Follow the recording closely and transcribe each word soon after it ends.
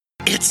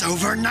It's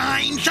over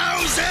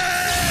 9,000!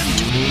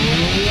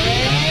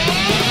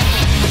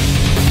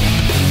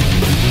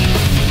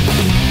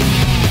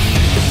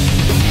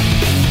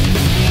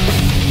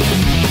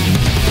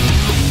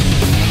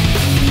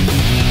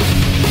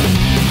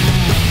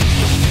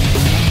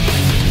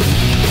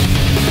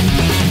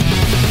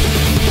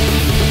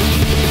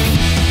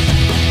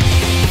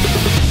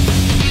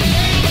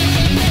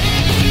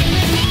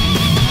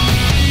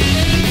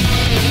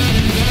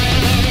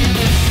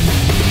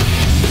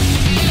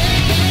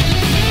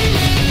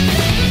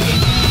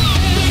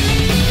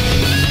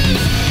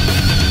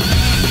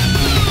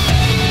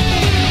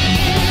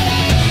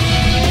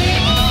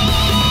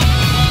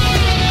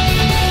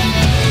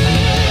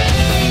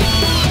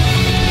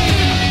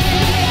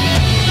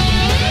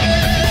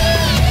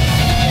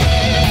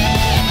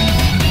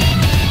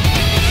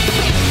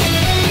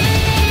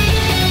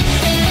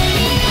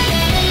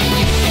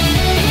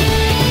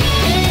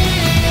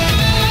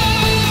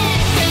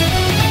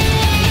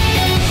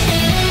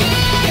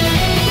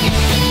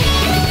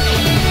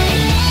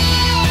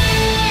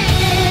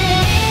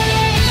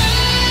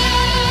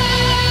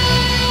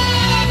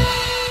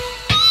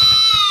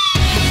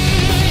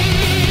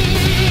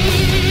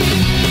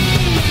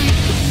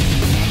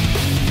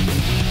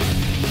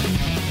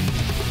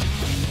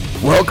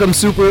 Welcome,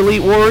 Super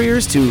Elite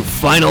Warriors, to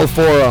Final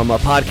Forum, a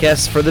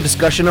podcast for the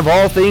discussion of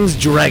all things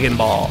Dragon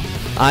Ball.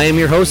 I am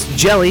your host,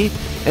 Jelli,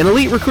 an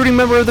elite recruiting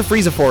member of the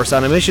Frieza Force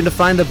on a mission to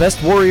find the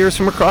best warriors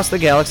from across the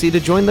galaxy to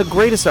join the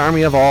greatest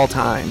army of all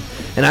time.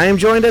 And I am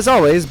joined, as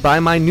always, by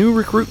my new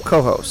recruit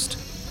co-host.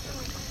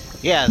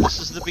 Yeah, this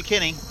is the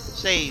beginning.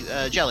 Say,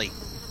 Jelli,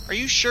 are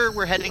you sure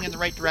we're heading in the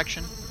right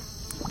direction?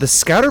 The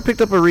scouter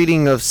picked up a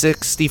reading of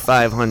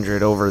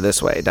 6,500 over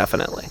this way,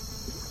 definitely.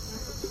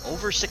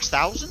 Over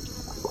 6,000?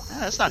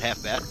 That's not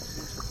half bad.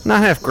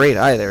 Not half great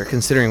either,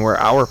 considering where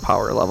our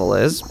power level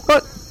is,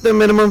 but the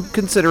minimum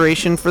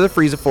consideration for the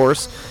Frieza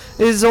Force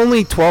is only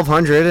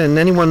 1,200, and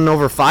anyone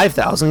over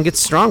 5,000 gets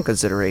strong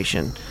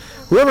consideration.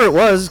 Whoever it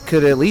was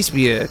could at least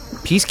be a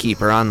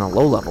peacekeeper on the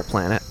low-level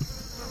planet.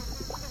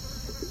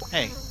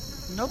 Hey,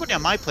 nobody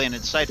on my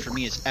planet aside from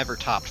me has ever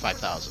topped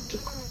 5,000.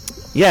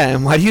 Yeah,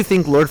 and why do you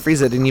think Lord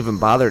Frieza didn't even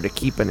bother to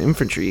keep an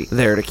infantry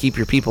there to keep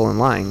your people in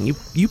line?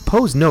 You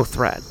pose no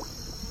threat.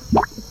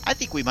 I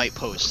think we might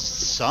pose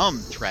some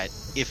threat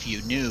if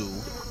you knew.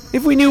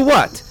 If we knew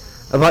what?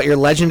 About your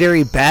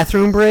legendary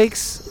bathroom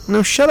breaks?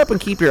 No, shut up and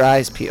keep your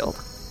eyes peeled.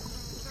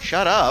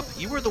 Shut up.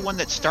 You were the one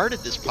that started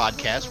this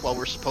podcast while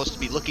we're supposed to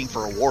be looking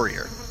for a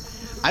warrior.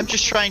 I'm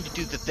just trying to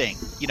do the thing.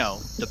 You know,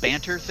 the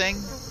banter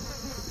thing.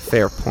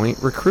 Fair point,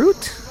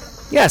 recruit.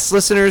 Yes,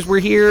 listeners,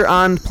 we're here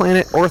on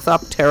planet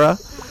Orthoptera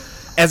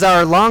as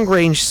our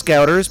long-range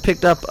scouters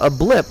picked up a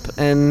blip,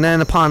 and then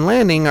upon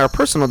landing, our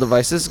personal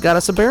devices got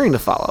us a bearing to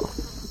follow.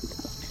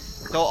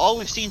 Though all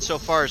we've seen so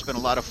far has been a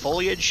lot of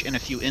foliage and a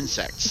few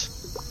insects.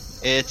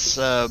 It's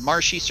a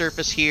marshy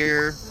surface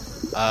here.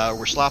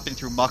 We're slopping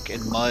through muck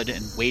and mud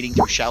and wading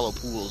through shallow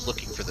pools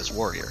looking for this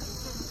warrior.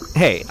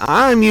 Hey,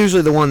 I'm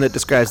usually the one that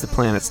describes the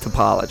planet's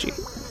topology.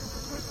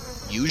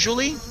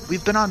 Usually?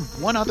 We've been on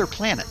one other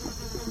planet.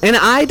 And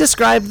I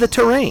describe the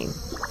terrain.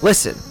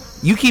 Listen,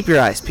 you keep your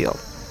eyes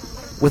peeled.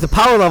 With a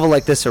power level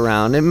like this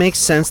around, it makes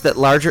sense that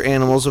larger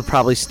animals would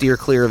probably steer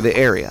clear of the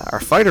area. Our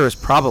fighter is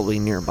probably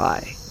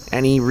nearby.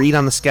 Any read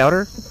on the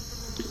scouter?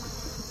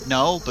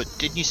 No, but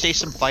didn't you say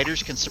some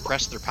fighters can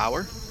suppress their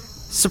power?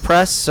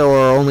 Suppress or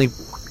only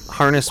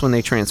harness when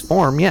they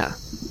transform, yeah.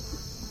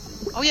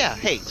 Oh yeah,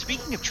 hey,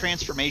 speaking of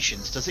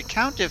transformations, does it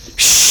count if...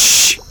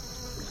 Shh!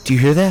 Do you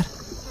hear that?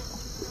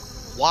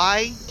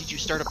 Why did you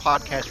start a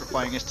podcast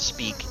requiring us to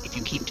speak if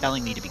you keep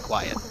telling me to be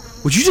quiet?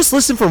 Would you just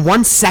listen for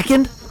 1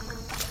 second?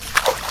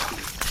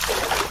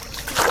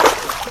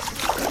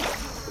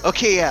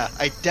 Okay, yeah,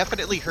 I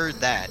definitely heard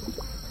that.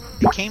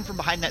 It came from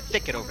behind that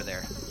thicket over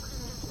there.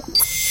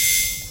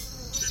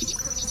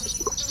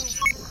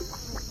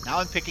 Now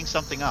I'm picking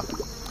something up.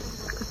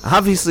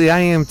 Obviously, I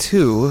am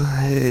too.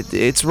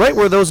 It's right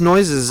where those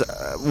noises,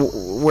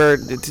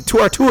 to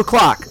our 2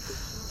 o'clock.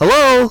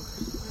 Hello?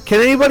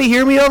 Can anybody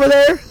hear me over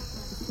there?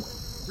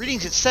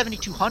 Readings at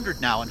 7,200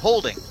 now and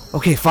holding.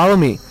 Okay, follow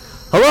me.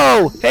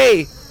 Hello?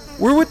 Hey,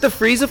 we're with the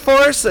Frieza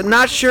Force.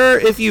 Not sure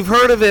if you've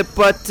heard of it,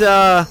 but,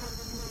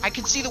 I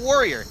can see the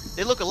warrior.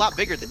 They look a lot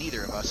bigger than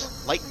either of us.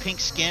 Light pink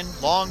skin,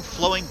 long,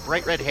 flowing,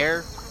 bright red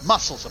hair,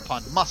 muscles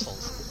upon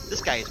muscles.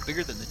 This guy is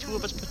bigger than the two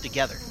of us put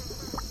together.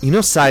 You know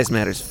size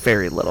matters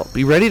very little.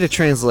 Be ready to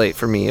translate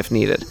for me if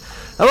needed.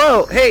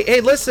 Hello,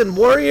 hey, listen,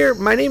 warrior,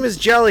 my name is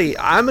Jelli.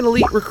 I'm an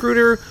elite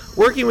recruiter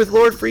working with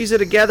Lord Frieza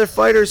to gather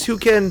fighters who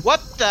can...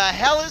 What the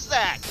hell is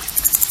that?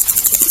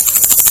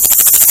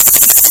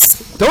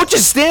 Don't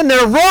just stand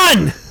there,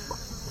 run!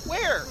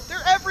 Where?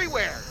 They're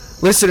everywhere!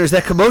 Listeners,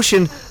 that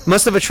commotion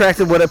must have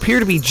attracted what appear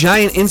to be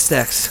giant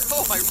insects.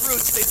 Oh, my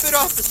roots, they bit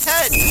off his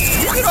head!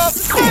 They bit off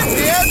his head,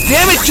 man!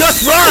 Damn it,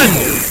 just run!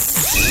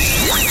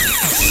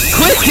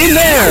 Quick, in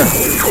there!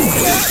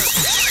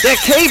 That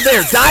cave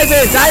there, dive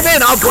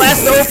in! I'll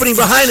blast the opening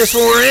behind us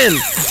when we're in!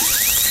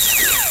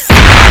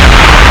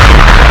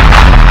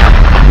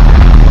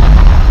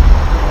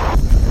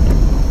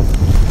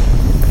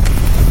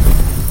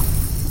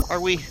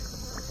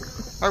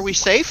 Are we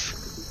safe?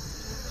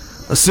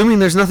 Assuming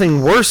there's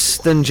nothing worse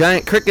than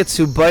giant crickets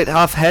who bite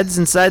off heads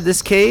inside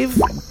this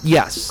cave,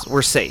 yes,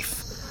 we're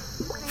safe.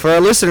 For our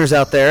listeners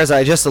out there, as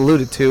I just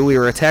alluded to, we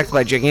were attacked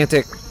by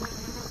gigantic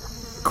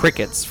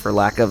crickets, for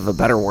lack of a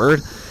better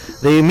word.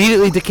 They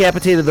immediately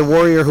decapitated the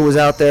warrior who was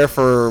out there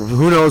for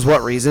who knows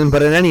what reason,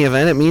 but in any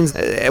event, it means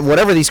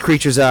whatever these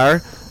creatures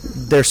are,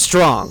 they're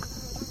strong,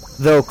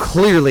 though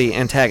clearly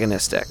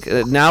antagonistic.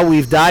 Now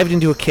we've dived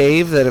into a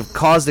cave that have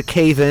caused a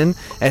cave-in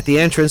at the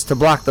entrance to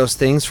block those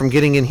things from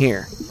getting in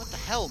here. What the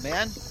hell,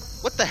 man?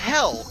 What the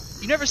hell?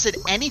 You never said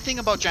anything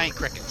about giant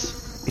crickets.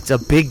 It's a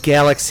big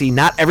galaxy.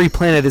 Not every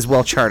planet is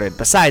well charted.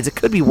 Besides, it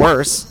could be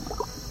worse.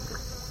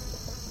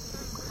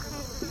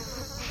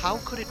 How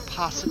could it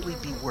possibly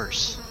be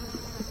worse?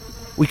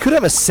 We could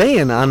have a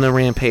Saiyan on the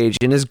rampage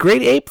in his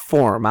Great Ape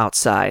form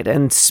outside.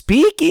 And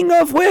speaking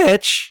of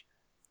which...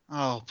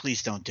 Oh,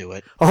 please don't do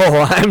it.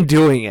 Oh, I'm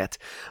doing it.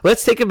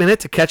 Let's take a minute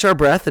to catch our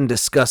breath and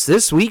discuss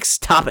this week's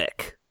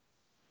topic.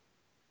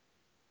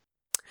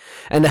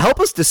 And to help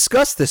us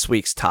discuss this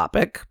week's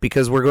topic,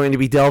 because we're going to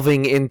be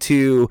delving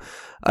into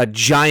a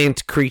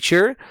giant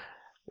creature,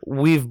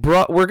 we're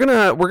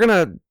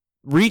gonna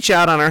reach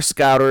out on our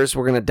scouters.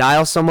 We're gonna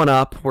dial someone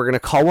up. We're gonna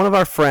call one of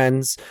our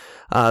friends.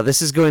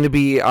 This is going to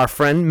be our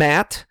friend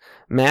Matt.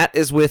 Matt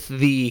is with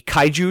the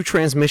Kaiju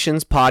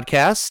Transmissions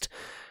podcast.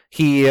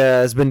 He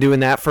has been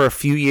doing that for a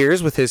few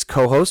years with his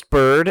co-host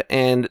Bird,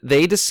 and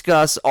they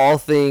discuss all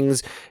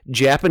things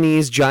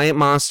Japanese giant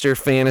monster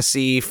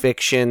fantasy,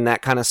 fiction,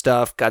 that kind of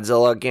stuff.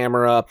 Godzilla,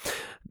 Gamera,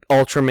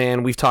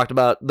 Ultraman. We've talked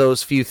about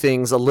those few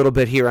things a little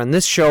bit here on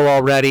this show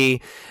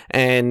already,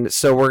 and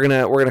so we're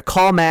gonna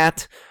call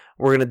Matt.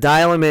 We're gonna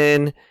dial him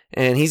in,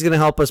 and he's gonna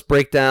help us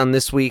break down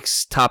this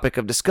week's topic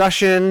of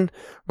discussion.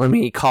 Let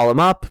me call him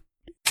up.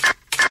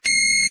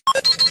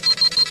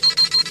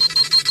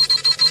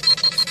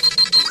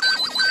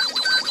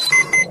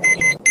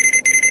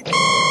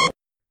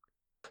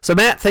 So,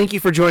 Matt, thank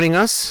you for joining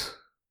us.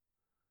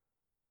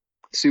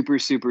 Super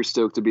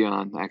stoked to be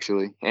on,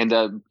 actually. And,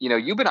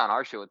 you've been on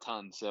our show a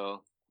ton,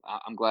 so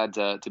I'm glad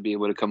to be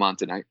able to come on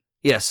tonight.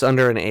 Yes,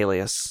 under an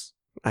alias.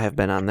 I have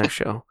been on their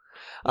show.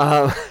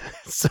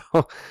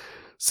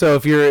 So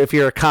if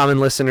you're a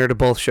common listener to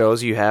both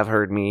shows, you have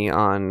heard me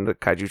on the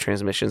Kaiju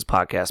Transmissions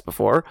podcast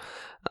before.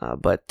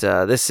 But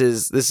this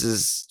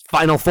is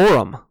Final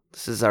Forum.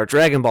 This is our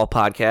Dragon Ball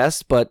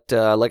podcast, but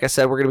like I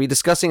said, we're going to be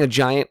discussing a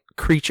giant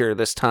creature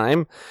this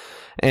time,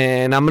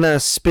 and I'm going to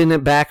spin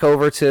it back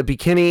over to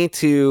Bekinney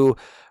to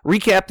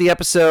recap the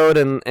episode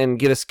and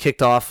get us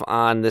kicked off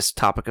on this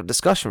topic of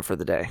discussion for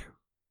the day.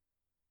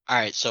 All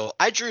right, so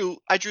I drew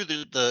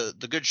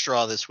the good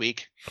straw this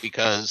week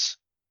because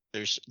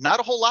there's not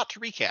a whole lot to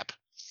recap.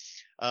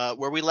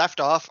 Where we left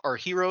off, our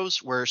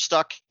heroes were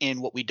stuck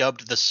in what we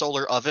dubbed the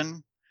solar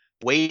oven,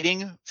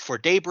 waiting for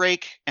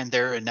daybreak and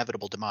their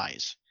inevitable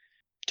demise.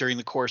 During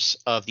the course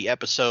of the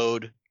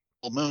episode,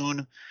 full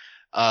moon,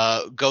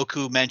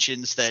 Goku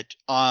mentions that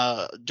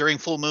during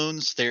full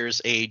moons,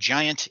 there's a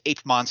giant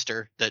ape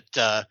monster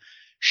that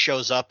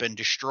shows up and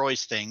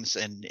destroys things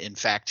and, in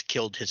fact,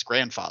 killed his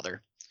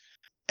grandfather.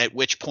 At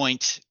which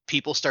point,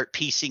 people start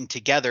piecing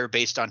together,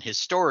 based on his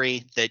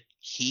story, that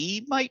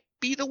he might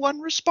be the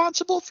one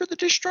responsible for the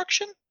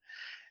destruction.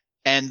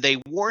 And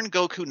they warn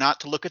Goku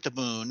not to look at the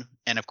moon.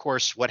 And, of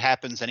course, what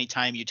happens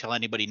anytime you tell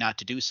anybody not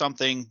to do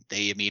something,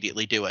 they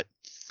immediately do it.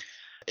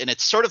 And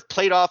it's sort of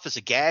played off as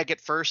a gag at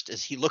first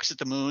as he looks at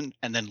the moon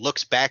and then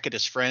looks back at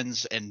his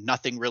friends and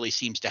nothing really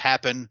seems to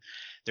happen.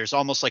 There's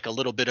almost like a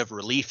little bit of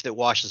relief that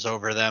washes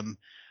over them,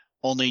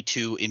 only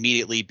to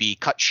immediately be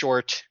cut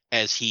short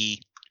as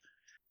he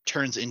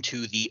turns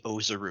into the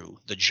Oozaru,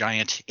 the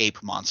giant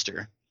ape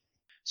monster.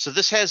 So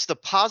this has the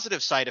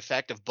positive side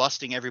effect of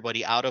busting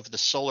everybody out of the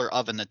solar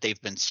oven that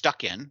they've been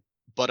stuck in.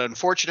 But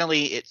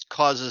unfortunately, it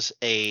causes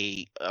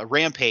a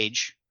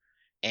rampage,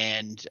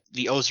 and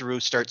the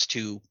Oozaru starts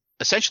to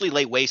essentially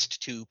lay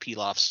waste to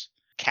Pilaf's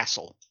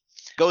castle.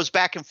 Goes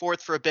back and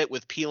forth for a bit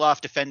with Pilaf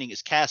defending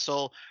his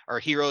castle, our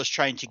heroes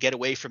trying to get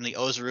away from the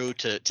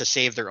Oozaru to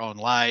save their own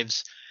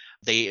lives.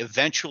 They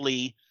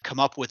eventually come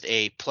up with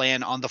a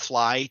plan on the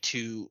fly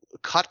to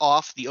cut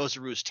off the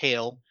Oozaru's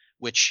tail,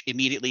 which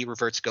immediately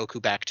reverts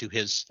Goku back to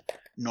his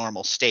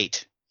normal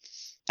state.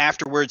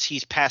 Afterwards,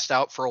 he's passed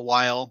out for a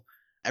while.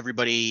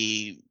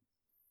 Everybody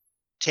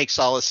takes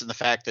solace in the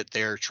fact that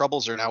their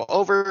troubles are now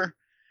over.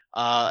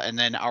 And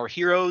then our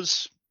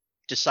heroes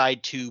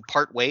decide to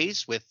part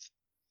ways, with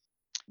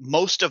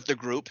most of the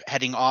group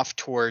heading off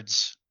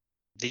towards,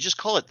 they just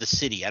call it the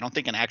city. I don't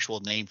think an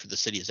actual name for the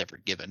city is ever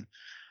given.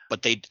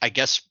 But they, I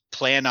guess,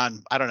 plan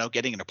on, I don't know,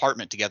 getting an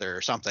apartment together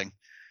or something.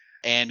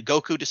 And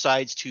Goku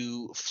decides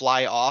to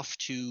fly off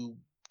to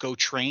go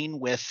train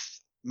with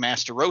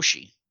Master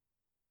Roshi.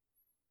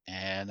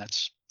 And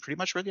that's pretty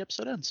much where the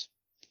episode ends.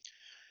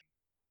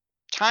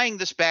 Tying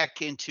this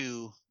back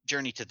into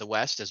Journey to the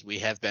West, as we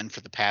have been for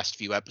the past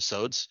few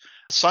episodes,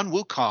 Sun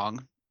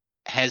Wukong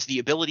has the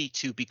ability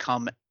to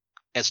become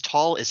as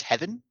tall as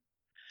heaven,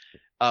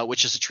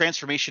 which is a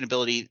transformation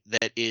ability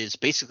that is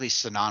basically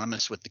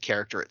synonymous with the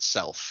character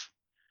itself.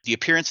 The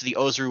appearance of the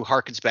Oozaru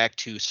harkens back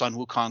to Sun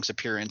Wukong's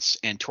appearance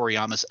and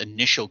Toriyama's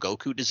initial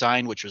Goku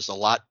design, which was a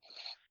lot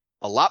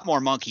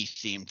more monkey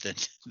themed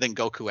than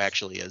Goku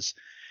actually is.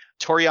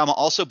 Toriyama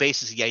also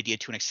bases the idea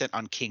to an extent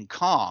on King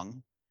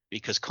Kong,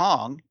 because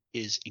Kong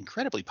is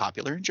incredibly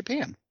popular in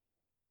Japan.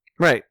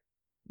 Right.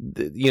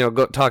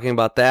 Talking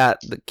about that,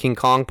 the King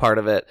Kong part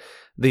of it,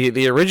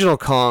 the original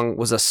Kong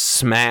was a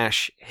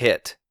smash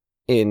hit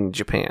in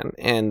Japan,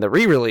 and the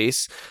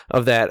re-release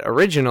of that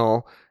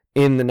original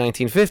in the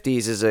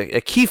 1950s is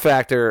a key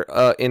factor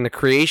in the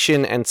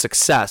creation and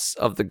success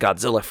of the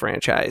Godzilla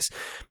franchise.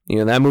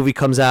 That movie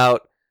comes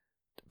out,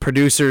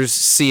 producers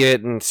see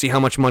it and see how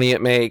much money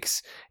it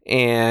makes,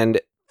 and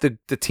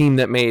the team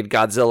that made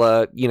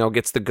Godzilla,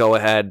 gets the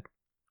go-ahead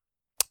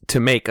to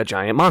make a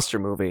giant monster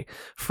movie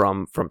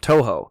from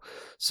Toho.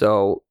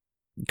 So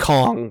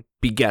Kong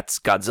begets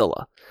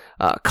Godzilla.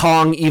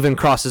 Kong even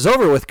crosses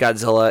over with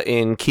Godzilla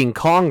in King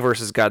Kong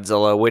vs.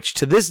 Godzilla, which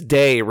to this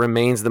day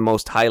remains the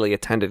most highly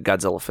attended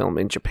Godzilla film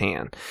in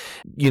Japan.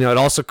 It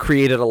also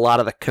created a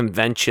lot of the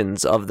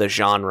conventions of the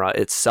genre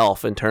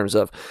itself, in terms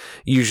of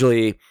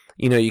usually,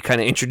 you kind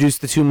of introduce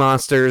the two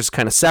monsters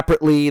kind of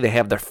separately. They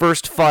have their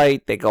first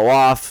fight. They go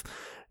off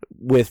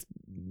with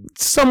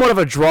somewhat of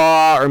a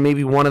draw, or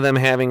maybe one of them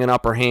having an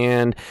upper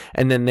hand,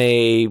 and then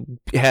they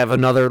have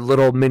another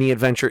little mini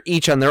adventure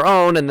each on their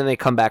own, and then they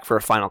come back for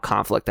a final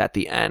conflict at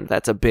the end.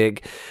 That's a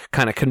big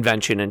kind of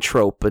convention and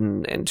trope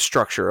and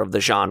structure of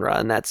the genre,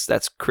 and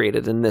that's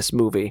created in this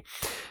movie,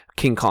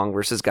 King Kong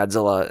versus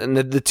Godzilla. And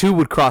the two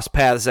would cross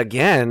paths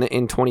again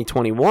in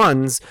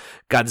 2021's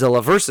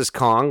Godzilla vs.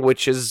 Kong,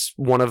 which is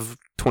one of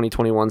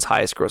 2021's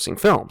highest grossing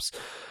films.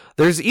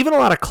 There's even a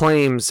lot of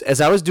claims.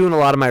 As I was doing a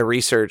lot of my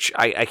research,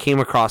 I came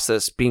across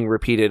this being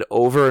repeated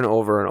over and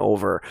over and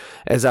over.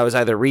 As I was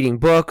either reading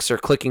books or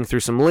clicking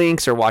through some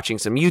links or watching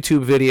some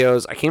YouTube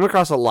videos, I came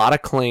across a lot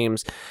of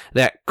claims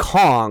that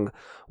Kong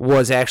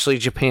was actually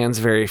Japan's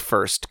very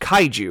first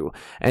kaiju.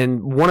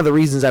 And one of the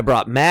reasons I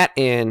brought Matt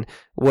in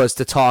was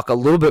to talk a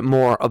little bit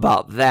more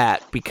about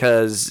that,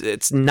 because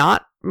it's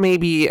not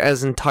maybe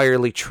as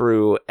entirely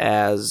true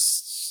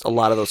as a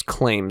lot of those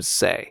claims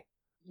say.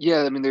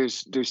 Yeah, I mean,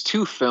 there's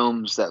two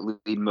films that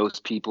lead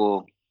most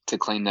people to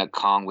claim that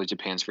Kong was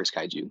Japan's first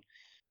kaiju.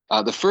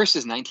 The first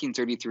is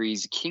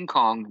 1933's King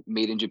Kong,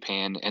 made in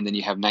Japan, and then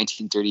you have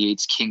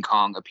 1938's King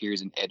Kong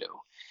appears in Edo.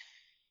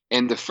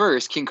 And the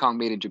first, King Kong,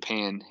 made in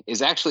Japan,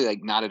 is actually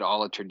not at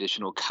all a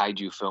traditional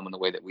kaiju film in the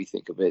way that we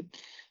think of it.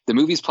 The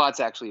movie's plot's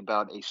actually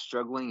about a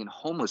struggling and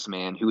homeless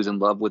man who is in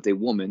love with a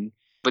woman,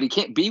 but he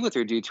can't be with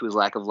her due to his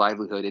lack of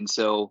livelihood. And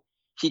so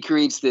he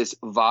creates this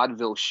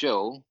vaudeville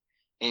show,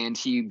 and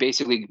he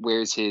basically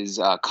wears his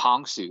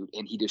Kong suit,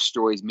 and he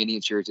destroys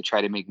miniatures to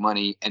try to make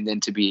money and then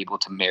to be able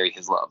to marry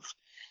his love.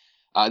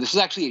 This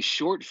was actually a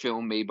short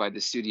film made by the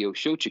studio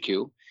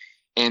Shochiku,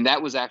 and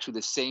that was actually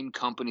the same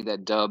company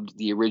that dubbed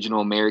the original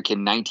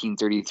American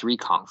 1933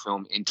 Kong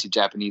film into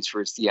Japanese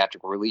for its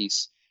theatrical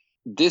release.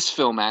 This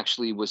film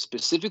actually was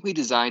specifically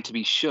designed to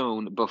be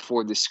shown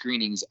before the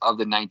screenings of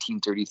the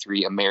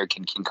 1933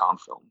 American King Kong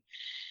film.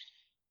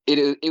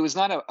 It was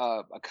not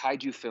a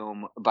kaiju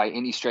film by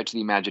any stretch of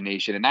the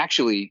imagination. And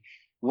actually,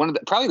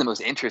 probably the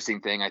most interesting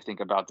thing I think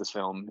about this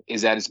film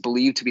is that it's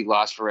believed to be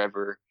lost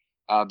forever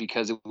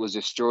because it was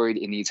destroyed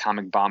in the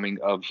atomic bombing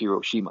of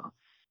Hiroshima.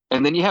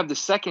 And then you have the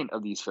second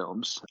of these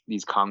films,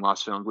 these Kong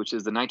lost films, which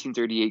is the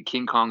 1938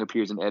 King Kong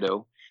appears in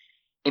Edo.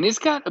 And it's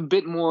got a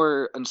bit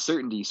more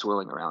uncertainty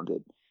swirling around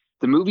it.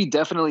 The movie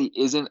definitely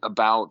isn't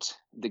about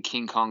the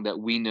King Kong that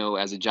we know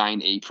as a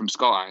giant ape from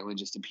Skull Island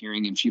just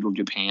appearing in feudal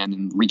Japan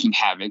and wreaking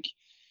havoc.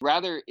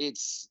 Rather,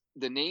 it's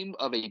the name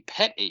of a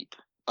pet ape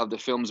of the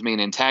film's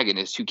main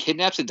antagonist who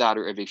kidnaps the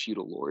daughter of a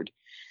feudal lord.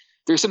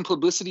 There's some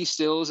publicity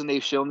stills, and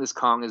they've shown this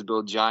Kong as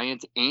both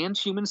giant and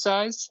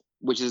human-sized,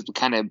 which is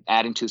kind of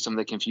adding to some of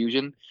the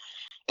confusion.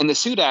 And the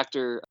suit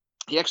actor,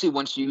 he actually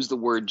once used the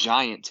word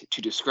giant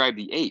to describe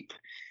the ape.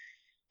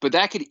 But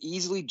that could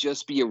easily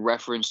just be a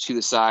reference to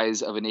the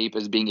size of an ape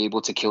as being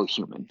able to kill a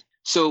human.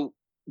 So,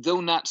 though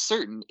not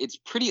certain, it's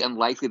pretty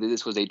unlikely that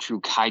this was a true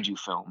kaiju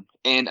film.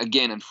 And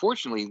again,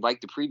 unfortunately,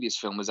 like the previous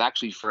film, was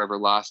actually forever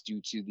lost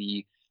due to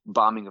the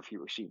bombing of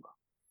Hiroshima.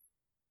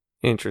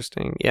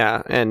 Interesting.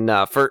 Yeah. And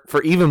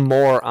for even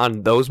more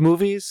on those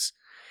movies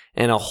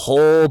and a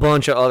whole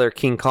bunch of other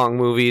King Kong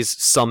movies,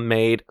 some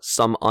made,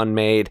 some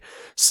unmade,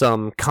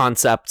 some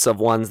concepts of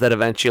ones that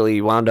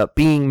eventually wound up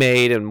being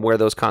made and where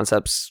those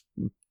concepts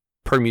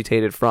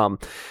permutated from,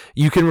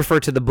 you can refer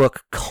to the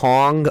book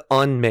Kong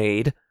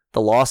Unmade,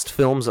 The Lost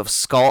Films of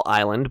Skull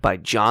Island by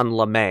John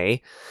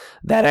Lemay.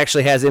 That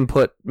actually has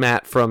input,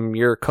 Matt, from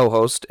your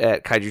co-host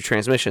at Kaiju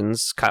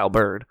Transmissions, Kyle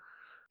Bird.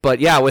 But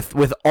yeah,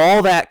 with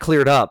all that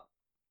cleared up,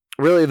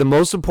 really the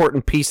most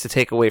important piece to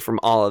take away from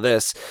all of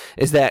this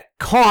is that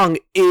Kong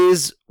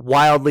is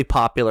wildly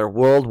popular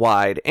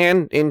worldwide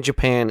and in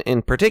Japan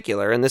in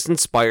particular, and this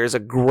inspires a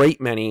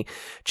great many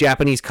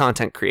Japanese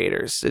content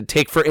creators.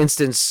 Take, for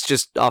instance,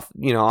 just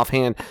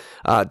offhand,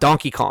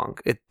 Donkey Kong.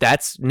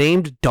 That's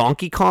named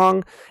Donkey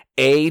Kong,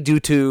 due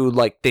to,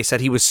 like, they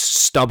said he was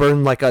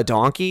stubborn like a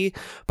donkey,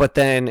 but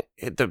then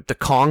the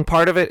Kong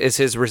part of it is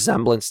his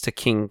resemblance to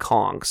King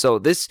Kong. So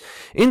this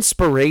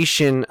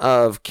inspiration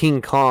of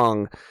King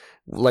Kong,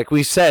 like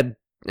we said,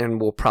 and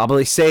we'll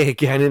probably say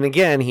again and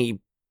again,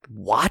 he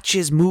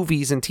watches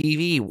movies and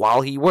TV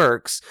while he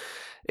works.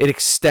 It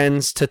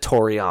extends to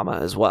Toriyama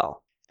as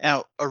well.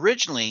 Now,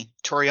 originally,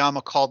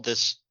 Toriyama called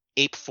this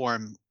ape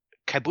form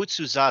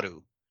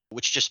kaibutsu-zaru,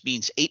 which just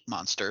means ape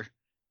monster,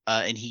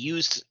 and he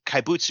used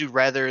kaibutsu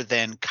rather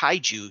than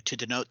kaiju to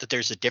denote that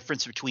there's a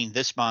difference between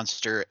this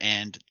monster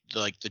and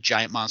the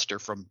giant monster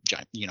from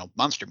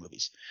monster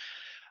movies.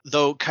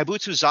 Though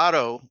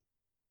kaibutsu-zaru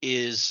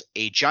is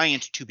a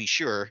giant, to be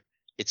sure,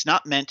 it's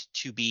not meant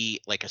to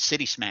be like a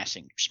city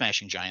smashing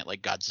giant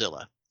like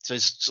Godzilla. So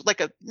it's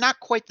like not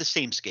quite the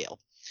same scale.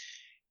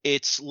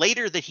 It's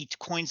later that he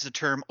coins the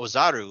term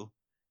Oozaru,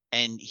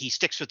 and he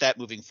sticks with that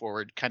moving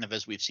forward, kind of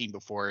as we've seen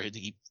before.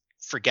 He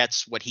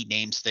forgets what he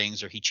names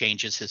things, or he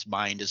changes his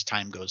mind as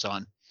time goes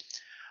on.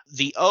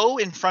 The O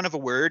in front of a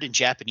word in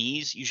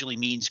Japanese usually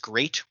means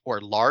great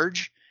or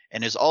large,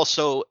 and is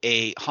also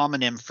a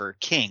homonym for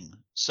king.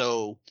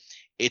 So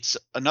it's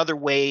another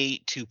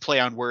way to play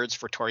on words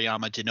for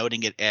Toriyama,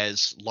 denoting it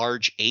as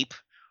large ape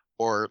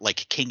or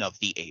like king of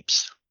the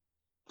apes.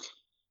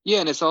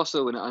 Yeah, and it's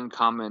also an a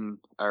common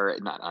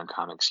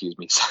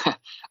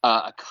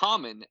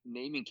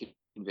naming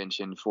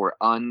convention for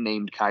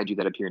unnamed kaiju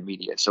that appear in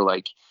media. So,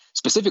 like,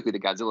 specifically the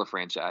Godzilla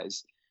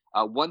franchise.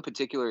 One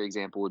particular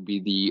example would be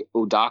the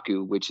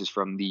Odaku, which is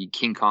from the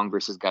King Kong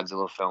versus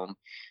Godzilla film.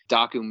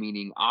 Daku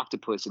meaning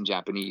octopus in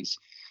Japanese.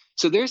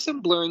 So there's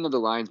some blurring of the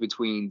lines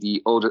between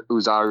the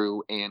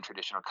Oozaru and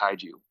traditional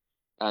kaiju.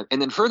 And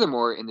then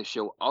furthermore, in the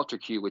show Ultra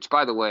Q, which,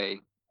 by the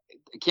way,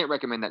 I can't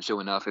recommend that show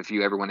enough if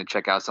you ever want to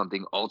check out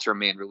something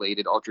Ultraman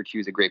related. Ultra Q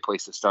is a great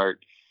place to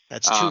start.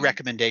 That's two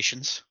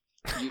recommendations.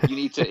 You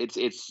need to.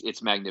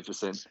 It's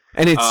magnificent,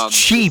 and it's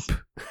cheap.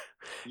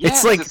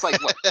 It's like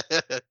what,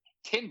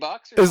 $10.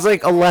 It was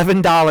like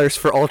 $11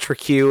 for Ultra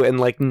Q and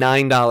like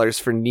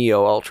 $9 for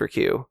Neo Ultra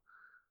Q.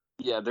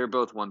 Yeah, they're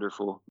both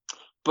wonderful.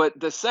 But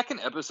the second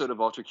episode of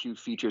Ultra Q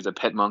features a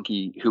pet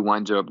monkey who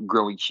winds up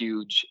growing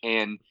huge,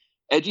 and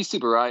Eiji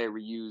Tsuburaya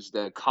reused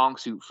the Kong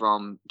suit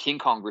from King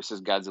Kong versus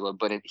Godzilla,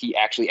 but he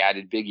actually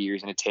added big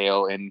ears and a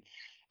tail. And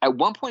at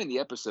one point in the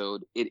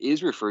episode, it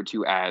is referred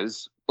to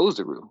as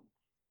Oozaru.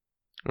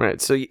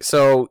 Right.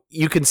 So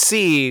you can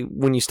see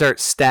when you start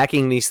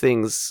stacking these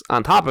things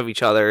on top of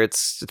each other,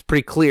 it's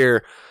pretty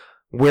clear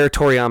where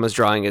Toriyama's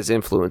drawing his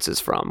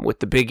influences from, with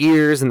the big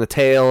ears and the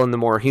tail and the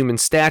more human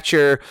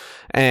stature.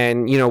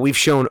 And, we've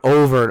shown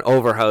over and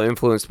over how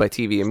influenced by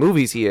TV and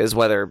movies he is,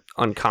 whether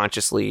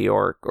unconsciously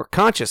or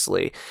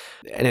consciously,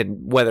 and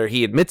whether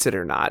he admits it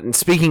or not. And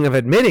speaking of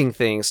admitting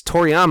things,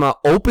 Toriyama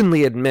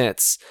openly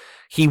admits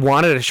he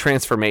wanted a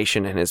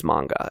transformation in his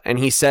manga. And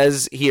he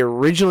says he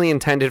originally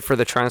intended for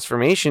the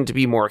transformation to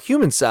be more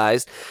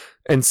human-sized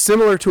and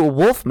similar to a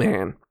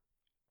Wolfman,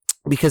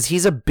 because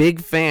he's a big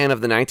fan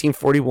of the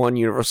 1941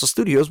 Universal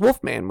Studios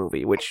Wolfman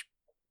movie, which,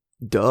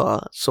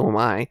 so am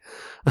I.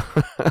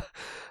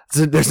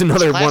 There's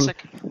another one.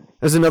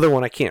 There's another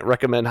one I can't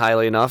recommend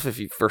highly enough if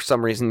you, for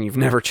some reason, you've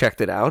never checked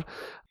it out.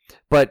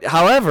 But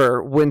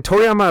however, when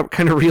Toriyama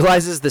kind of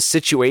realizes the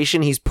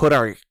situation he's put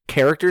our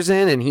characters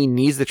in, and he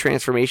needs the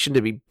transformation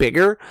to be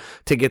bigger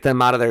to get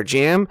them out of their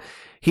jam,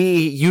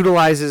 he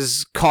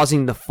utilizes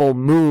causing the full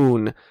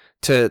moon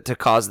to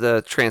cause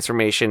the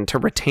transformation to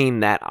retain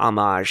that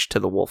homage to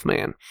the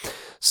Wolfman.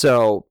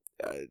 So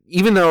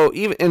even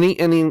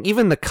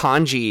the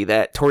kanji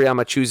that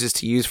Toriyama chooses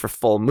to use for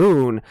full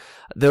moon,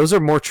 those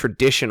are more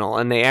traditional,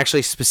 and they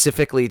actually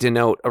specifically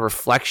denote a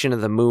reflection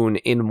of the moon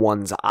in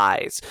one's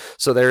eyes.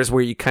 So there's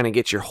where you kind of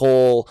get your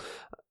whole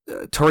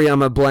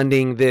Toriyama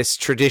blending this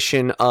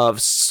tradition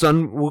of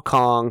Sun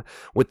Wukong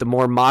with the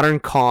more modern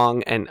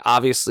Kong, and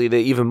obviously the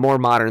even more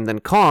modern than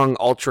Kong,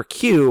 Ultra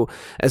Q,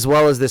 as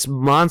well as this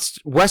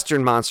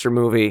Western monster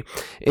movie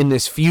in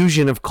this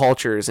fusion of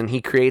cultures, and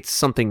he creates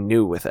something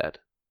new with it.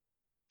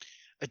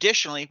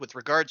 Additionally, with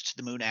regards to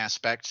the moon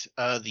aspect,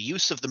 the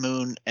use of the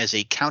moon as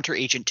a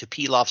counteragent to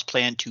Pilaf's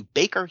plan to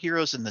bake our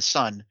heroes in the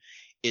sun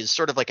is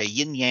sort of like a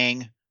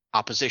yin-yang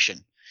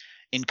opposition.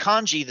 In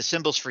kanji, the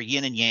symbols for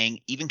yin and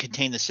yang even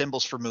contain the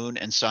symbols for moon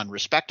and sun,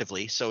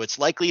 respectively, so it's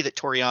likely that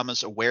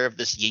Toriyama's aware of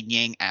this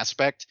yin-yang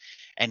aspect,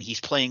 and he's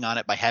playing on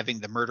it by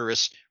having the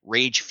murderous,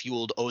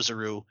 rage-fueled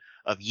Oozaru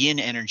of yin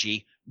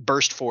energy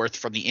burst forth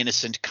from the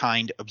innocent,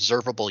 kind,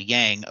 observable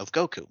yang of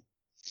Goku.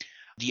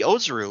 The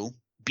Oozaru,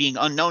 being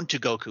unknown to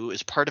Goku,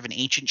 is part of an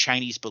ancient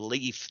Chinese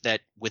belief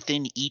that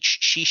within each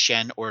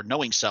Shishen, or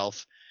knowing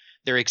self,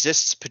 there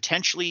exists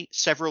potentially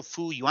several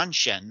Fu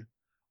Yuanshen,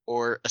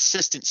 or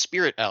assistant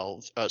spirit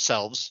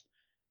selves,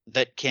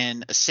 that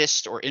can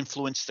assist or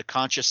influence the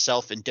conscious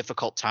self in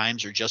difficult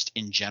times or just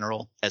in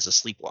general as a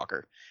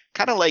sleepwalker.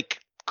 Kind of like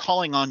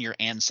calling on your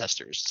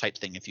ancestors type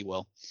thing, if you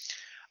will.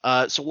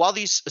 So while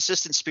these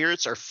assistant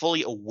spirits are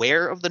fully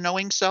aware of the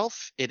knowing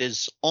self, it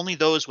is only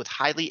those with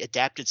highly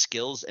adapted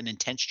skills and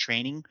intense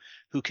training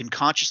who can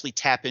consciously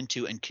tap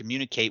into and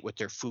communicate with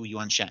their Fu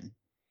Yuan Shen.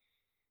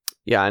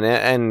 Yeah,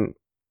 and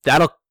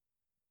that'll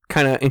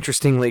kind of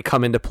interestingly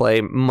come into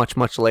play much,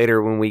 much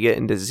later when we get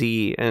into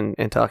Z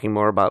and talking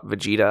more about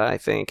Vegeta, I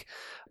think.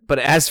 But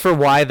as for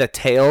why the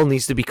tail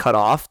needs to be cut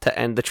off to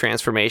end the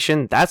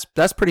transformation, that's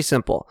pretty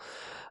simple.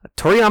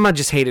 Toriyama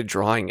just hated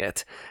drawing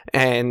it,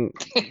 and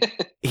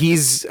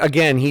he's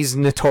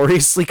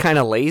notoriously kind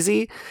of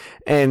lazy,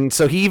 and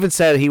so he even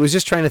said he was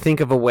just trying to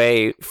think of a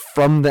way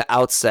from the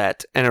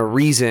outset and a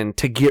reason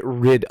to get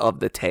rid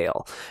of the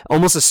tail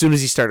almost as soon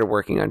as he started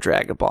working on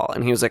Dragon Ball,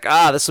 and he was like,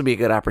 this will be a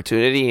good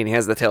opportunity, and he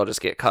has the tail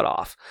just get cut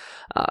off.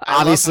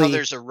 Obviously, I love how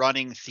there's a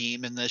running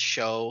theme in this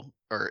show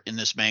or in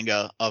this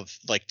manga of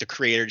like the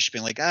creator just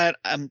being like, I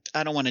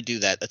don't want to do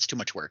that. That's too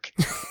much work.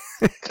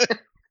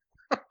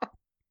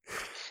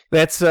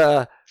 That's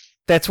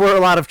where a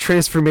lot of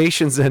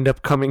transformations end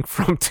up coming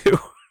from too.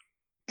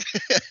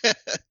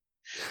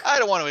 I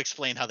don't want to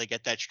explain how they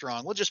get that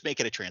strong. We'll just make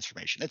it a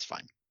transformation. It's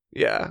fine.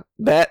 Yeah,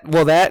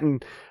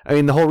 and I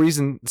mean the whole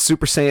reason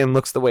Super Saiyan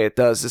looks the way it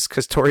does is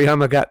because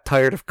Toriyama got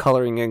tired of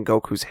coloring in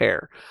Goku's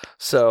hair.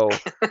 So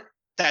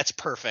that's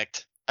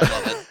perfect. I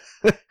love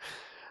it.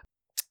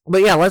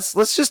 But yeah,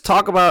 let's just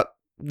talk about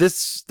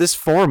this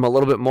form a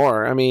little bit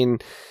more. I mean,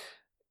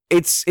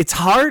 it's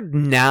hard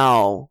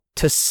now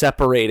to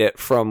separate it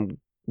from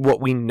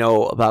what we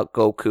know about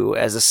Goku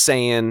as a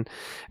Saiyan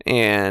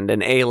and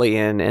an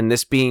alien, and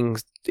this being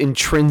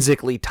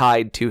intrinsically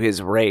tied to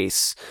his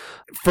race.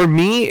 For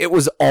me, it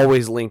was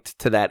always linked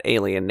to that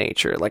alien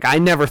nature. Like, I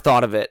never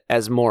thought of it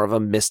as more of a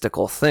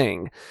mystical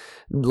thing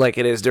like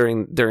it is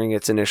during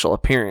its initial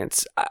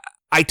appearance.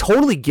 I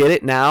totally get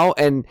it now,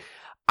 and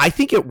I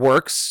think it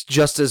works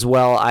just as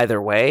well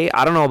either way.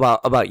 I don't know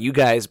about you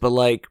guys, but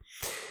like,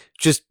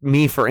 just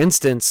me, for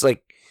instance,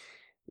 like,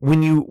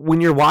 when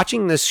you're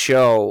watching this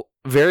show,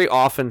 very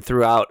often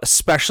throughout,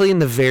 especially in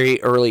the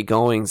very early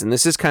goings, and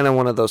this is kind of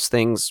one of those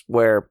things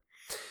where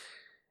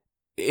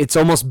it's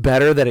almost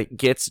better that it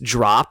gets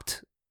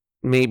dropped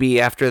maybe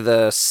after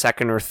the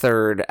second or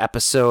third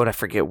episode. I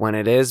forget when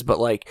it is, but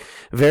like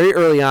very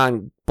early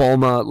on,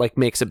 Bulma like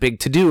makes a big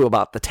to-do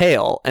about the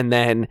tail, and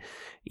then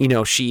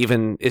she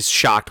even is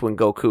shocked when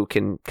Goku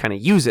can kind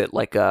of use it,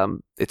 like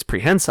it's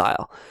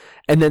prehensile.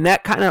 And then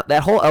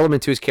that whole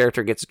element to his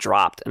character gets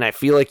dropped, and I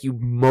feel like you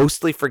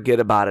mostly forget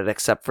about it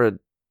except for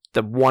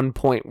the one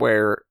point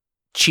where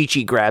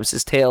Chi-Chi grabs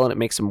his tail and it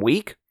makes him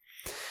weak.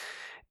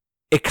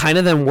 It kind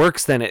of then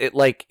works then. It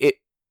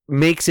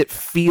makes it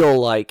feel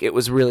like it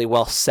was really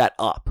well set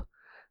up.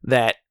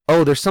 That,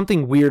 there's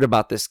something weird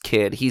about this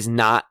kid. He's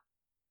not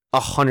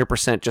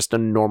 100% just a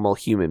normal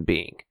human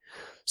being.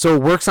 So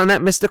it works on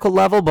that mystical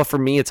level, but for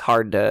me it's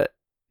hard to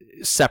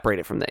separate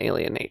it from the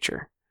alien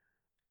nature.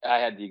 I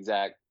had the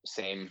exact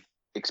same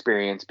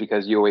experience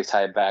because you always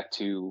tie it back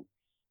to,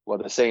 well,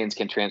 the Saiyans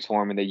can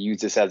transform and they use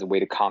this as a way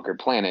to conquer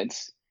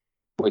planets,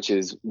 which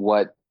is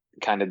what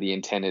kind of the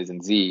intent is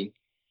in Z.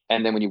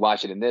 And then when you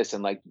watch it in this,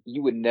 and like,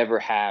 you would never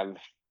have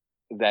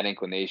that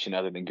inclination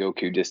other than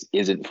Goku just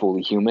isn't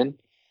fully human.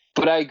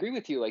 But I agree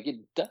with you, like, it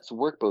does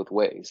work both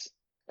ways.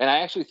 And I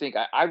actually think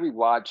I've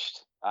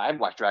watched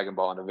Dragon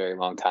Ball in a very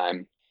long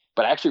time,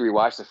 but I actually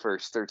rewatched the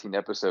first 13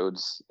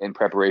 episodes in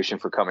preparation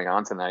for coming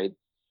on tonight.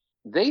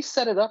 They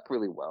set it up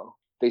really well.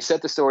 They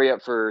set the story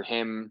up for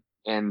him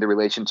and the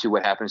relation to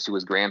what happens to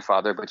his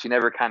grandfather, but you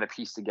never kind of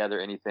piece together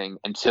anything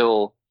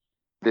until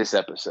this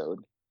episode.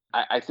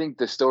 I think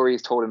the story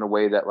is told in a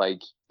way that,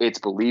 like, it's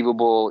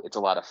believable, it's a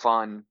lot of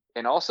fun,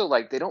 and also,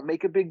 like, they don't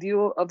make a big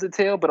deal of the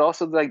tail, but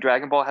also, like,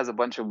 Dragon Ball has a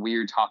bunch of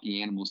weird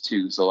talking animals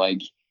too, so,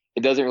 like,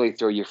 it doesn't really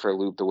throw you for a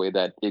loop the way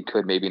that it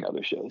could maybe in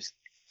other shows.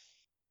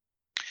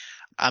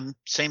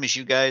 Same as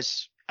you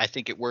guys. I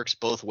think it works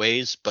both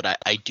ways, but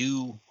I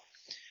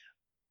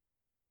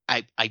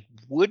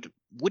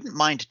wouldn't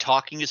mind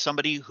talking to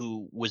somebody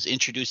who was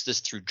introduced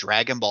this through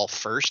Dragon Ball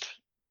first,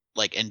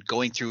 like, and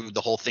going through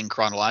the whole thing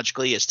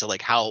chronologically as to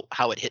like how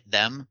it hit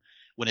them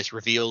when it's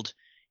revealed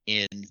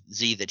in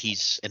Z that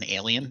he's an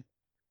alien,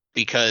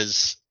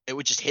 because it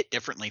would just hit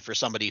differently for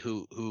somebody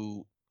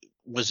who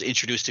was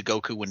introduced to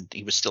Goku when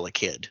he was still a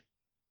kid.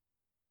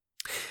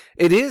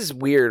 It is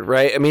weird,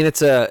 right? I mean,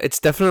 it's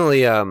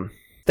definitely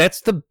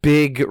that's the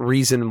big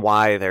reason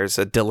why there's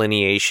a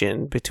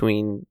delineation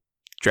between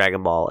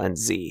Dragon Ball and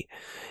Z.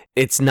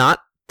 It's not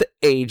the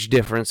age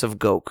difference of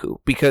Goku,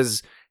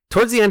 because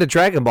towards the end of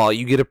Dragon Ball,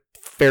 you get a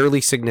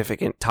fairly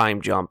significant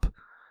time jump,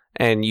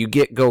 and you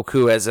get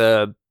Goku as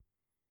I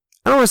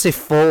don't want to say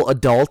full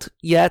adult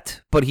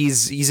yet, but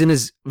he's in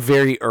his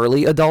very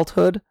early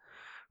adulthood,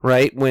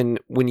 right? When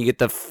you get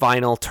the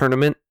final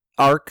tournament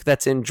arc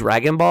that's in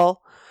Dragon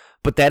Ball,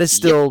 but that is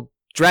still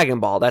Dragon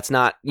Ball. That's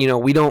not,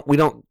 we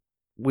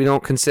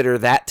don't consider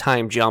that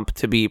time jump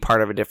to be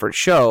part of a different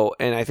show.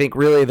 And I think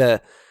really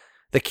the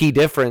the key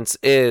difference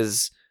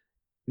is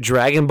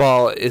Dragon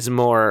Ball is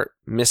more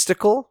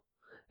mystical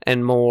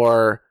and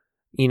more,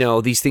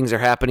 these things are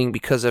happening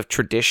because of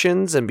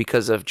traditions and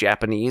because of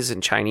Japanese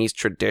and Chinese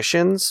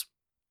traditions.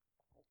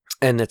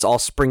 And it's all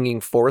springing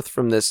forth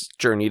from this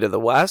journey to the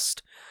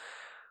West.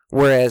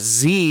 Whereas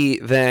Z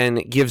then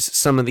gives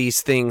some of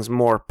these things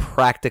more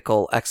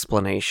practical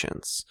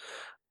explanations.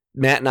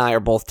 Matt and I are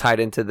both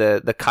tied into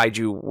the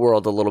kaiju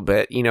world a little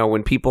bit.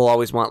 When people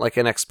always want like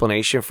an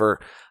explanation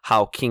for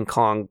how King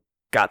Kong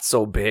got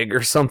so big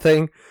or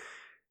something,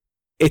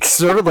 it's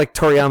sort of like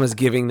Toriyama's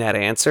giving that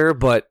answer,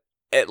 but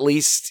at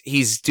least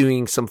he's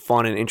doing some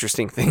fun and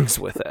interesting things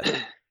with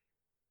it.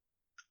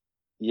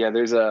 Yeah,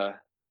 there's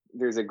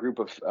a group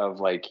of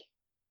like,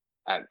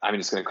 I'm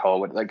just going to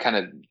call it like kind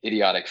of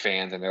idiotic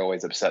fans, and they're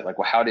always upset. Like,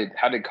 well, how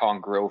did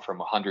Kong grow from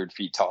 100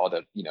 feet tall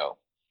to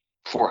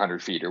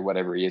 400 feet or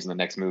whatever he is in the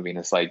next movie? And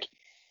it's like,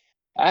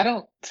 I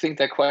don't think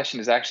that question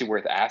is actually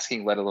worth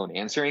asking, let alone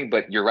answering.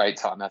 But you're right,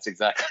 Tom. That's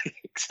exactly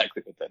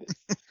what that is.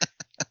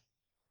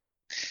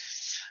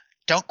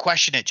 Don't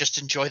question it. Just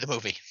enjoy the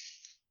movie.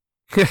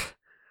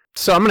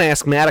 So I'm going to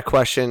ask Matt a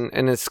question,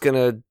 and it's going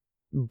to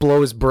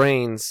blow his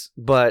brains,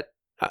 but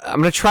I'm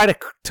going to try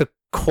to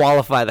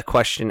qualify the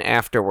question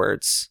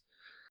afterwards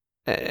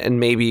and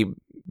maybe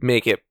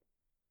make it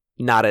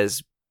not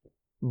as,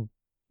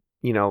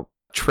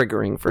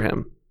 triggering for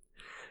him.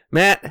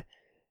 Matt,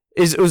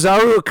 is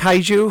Oozaru a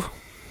kaiju?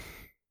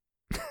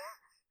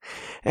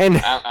 And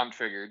I'm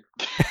triggered.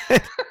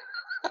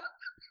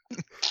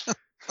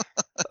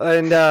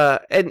 And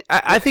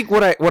I think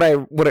what I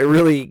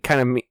really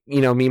kind of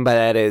mean by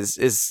that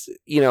is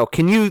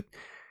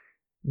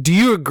do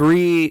you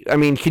agree? I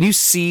mean, can you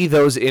see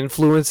those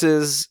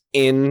influences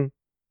in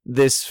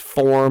this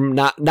form?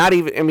 Not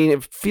even. I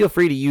mean, feel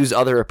free to use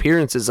other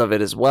appearances of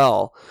it as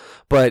well.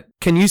 But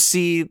can you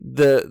see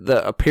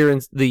the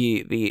appearance,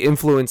 the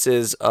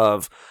influences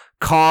of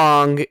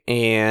Kong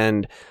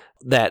and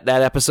that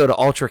episode of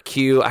Ultra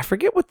Q? I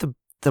forget what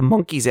the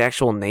monkey's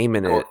actual name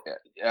in it.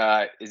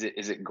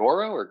 Is it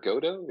Goro or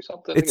Godo or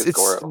something? I think it's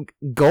Goro.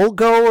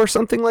 Golgo or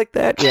something like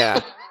that.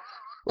 Yeah.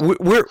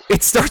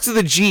 It starts with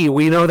a G.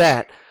 We know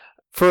that.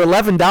 For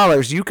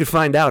 $11, you could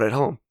find out at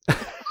home.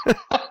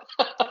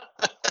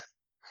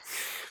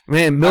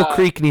 Man, Mill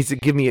Creek needs to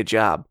give me a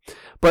job.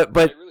 But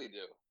I really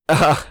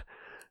do.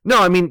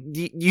 No, I mean,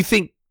 you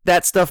think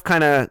that stuff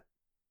kind of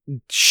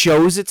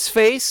shows its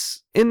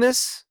face in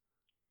this?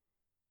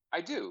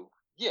 I do.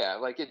 Yeah,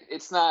 like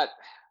it's not.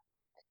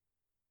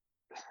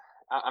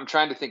 I'm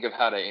trying to think of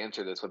how to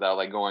answer this without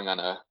like going on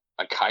a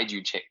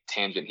kaiju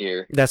tangent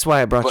here. That's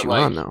why I brought you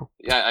on, though.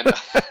 Yeah, I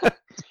know.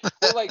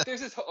 But like,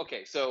 there's this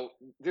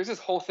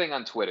whole thing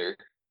on Twitter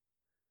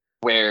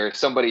where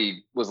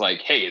somebody was like,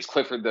 "Hey, is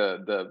Clifford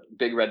the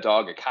big red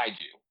dog a kaiju?"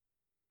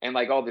 And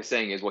like all they're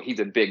saying is, well, he's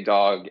a big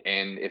dog,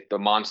 and if the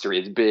monster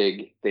is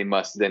big, they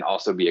must then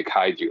also be a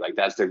kaiju. Like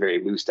that's their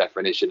very loose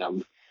definition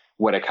of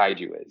what a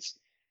kaiju is.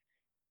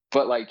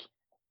 But like,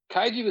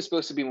 kaiju is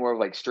supposed to be more of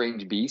like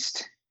strange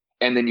beast,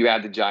 and then you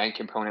add the giant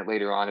component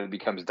later on, and it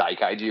becomes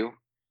daikaiju.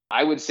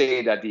 I would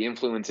say that the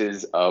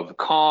influences of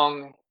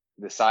Kong,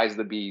 the size of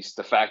the beast,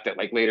 the fact that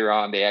like later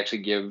on they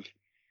actually give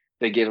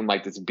him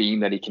like this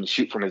beam that he can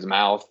shoot from his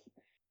mouth.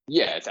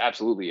 Yeah, it's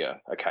absolutely a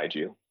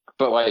kaiju.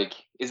 But like,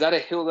 is that a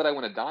hill that I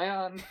want to die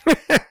on?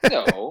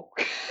 No,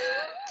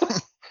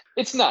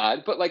 it's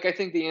not. But like, I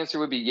think the answer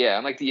would be yeah.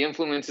 And like the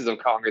influences of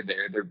Kong are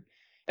there.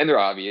 They're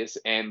obvious,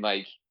 and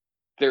like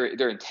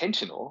they're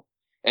intentional.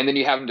 And then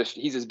you have him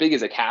he's as big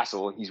as a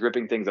castle. He's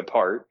ripping things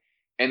apart.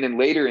 And then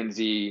later in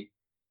Z,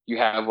 you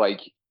have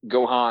like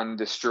Gohan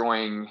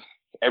destroying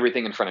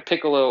everything in front of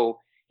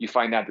Piccolo. You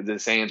find out that the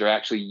Saiyans are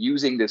actually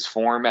using this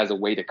form as a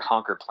way to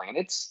conquer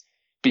planets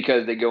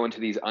because they go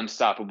into these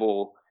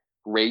unstoppable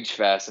rage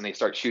fests and they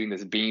start shooting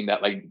this beam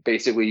that like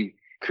basically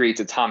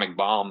creates atomic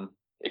bomb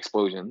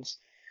explosions.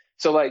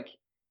 So like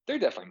they're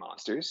definitely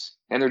monsters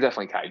and they're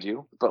definitely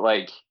kaiju, but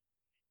like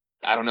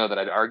I don't know that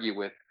I'd argue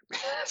with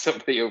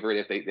somebody over it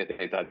if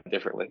they thought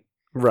differently.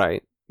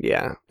 Right.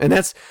 Yeah. And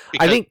that's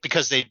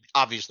because they'd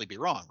obviously be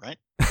wrong, right?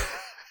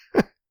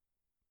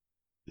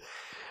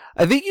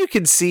 I think you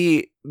can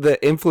see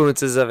the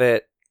influences of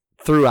it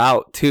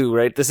throughout too,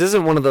 right? This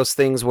isn't one of those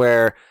things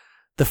where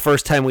the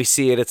first time we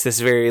see it, it's this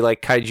very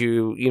like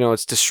kaiju,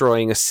 it's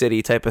destroying a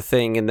city type of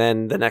thing. And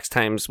then the next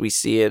times we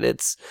see it,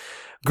 it's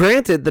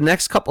granted the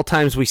next couple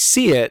times we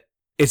see it,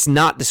 it's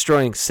not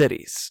destroying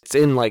cities. It's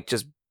in like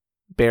just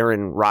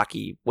barren,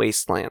 rocky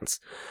wastelands.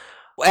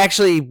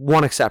 Actually,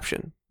 one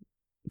exception.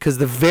 Because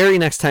the very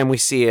next time we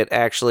see it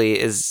actually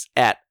is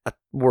at a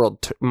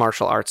world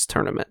martial arts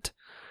tournament.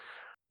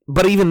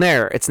 But even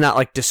there, it's not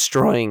like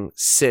destroying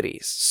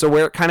cities. So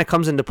where it kind of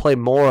comes into play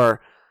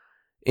more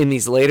in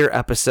these later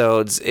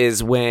episodes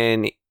is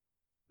when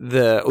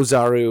the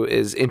Oozaru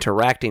is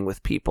interacting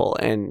with people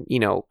and,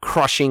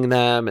 crushing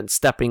them and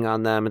stepping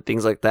on them and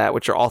things like that,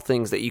 which are all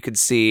things that you could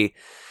see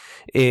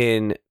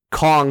in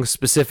Kong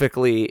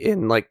specifically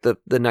in like the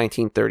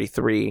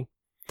 1933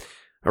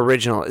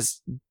 original,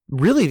 is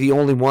really the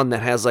only one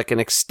that has like an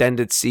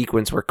extended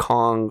sequence where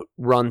Kong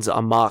runs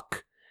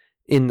amok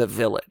in the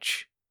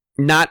village.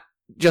 Not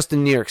just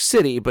in New York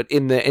City, but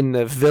in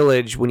the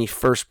village when he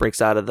first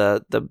breaks out of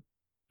the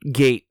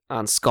gate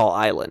on Skull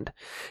Island.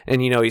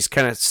 And, he's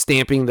kind of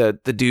stamping the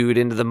dude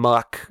into the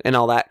muck and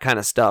all that kind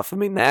of stuff. I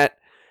mean,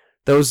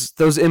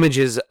 those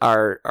images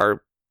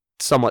are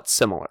somewhat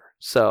similar.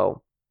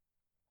 So,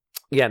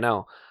 yeah,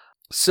 no.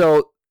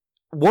 So,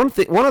 one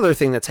other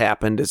thing that's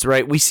happened is,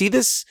 right, we see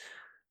this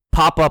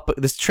pop up,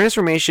 this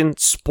transformation,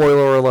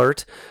 spoiler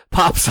alert,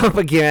 pops up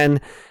again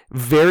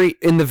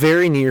in the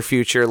very near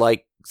future,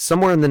 like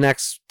somewhere in the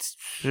next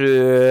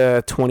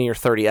 20 or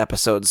 30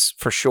 episodes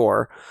for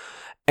sure.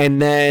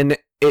 And then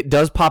it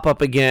does pop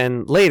up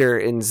again later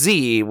in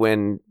Z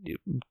when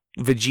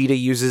Vegeta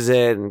uses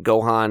it and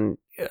Gohan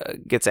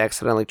gets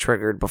accidentally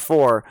triggered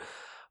before.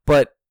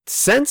 But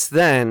since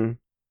then,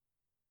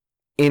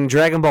 in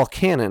Dragon Ball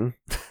canon,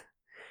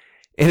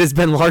 it has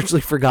been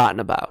largely forgotten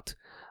about.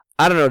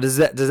 I don't know, does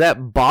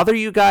that bother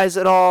you guys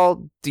at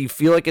all? Do you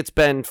feel like it's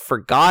been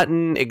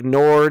forgotten,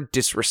 ignored,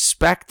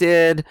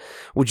 disrespected?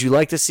 Would you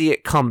like to see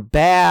it come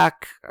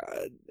back?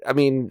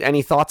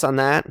 Any thoughts on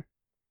that?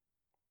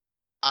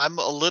 I'm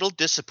a little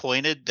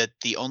disappointed that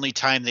the only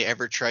time they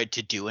ever tried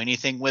to do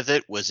anything with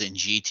it was in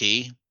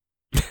GT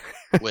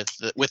with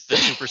the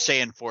Super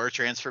Saiyan 4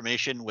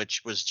 transformation,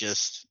 which was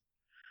just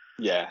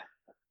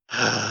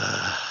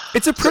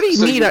It's a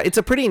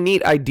pretty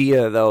neat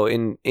idea though.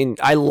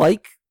 I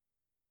like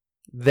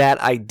that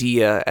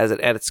idea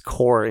at its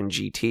core in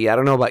GT. I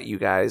don't know about you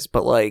guys,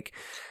 but like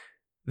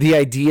the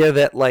idea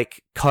that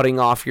like cutting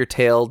off your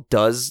tail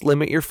does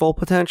limit your full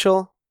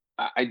potential.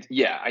 I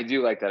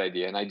do like that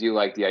idea, and I do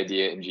like the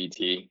idea in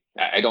GT.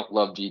 I don't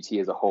love GT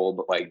as a whole,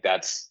 but like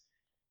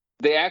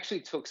they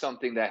actually took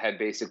something that had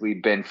basically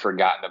been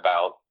forgotten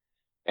about,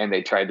 and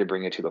they tried to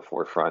bring it to the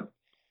forefront.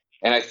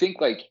 And I think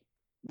like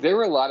there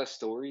were a lot of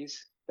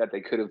stories that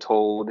they could have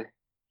told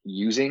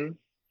using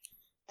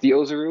the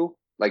Oozaru.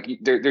 Like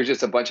there's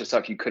just a bunch of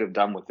stuff you could have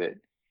done with it,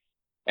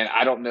 and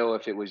I don't know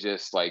if it was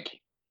just like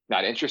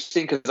not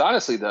interesting, because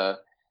honestly, the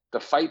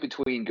fight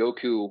between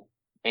Goku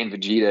and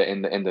Vegeta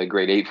in the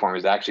Great Ape form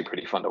is actually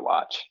pretty fun to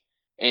watch.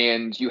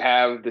 And you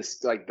have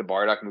this, like the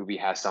Bardock movie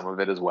has some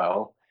of it as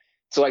well.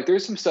 So like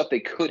there's some stuff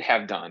they could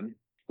have done.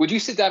 Would you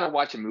sit down and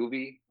watch a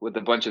movie with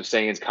a bunch of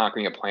Saiyans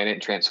conquering a planet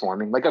and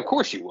transforming? Like, of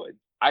course you would.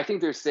 I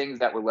think there's things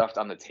that were left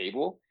on the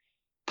table,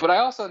 but I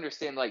also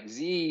understand like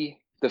Z,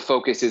 the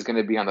focus is going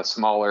to be on the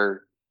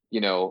smaller,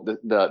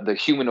 the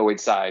humanoid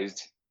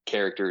sized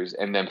characters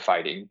and them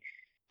fighting.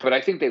 But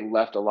I think they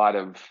left a lot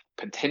of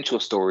potential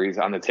stories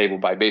on the table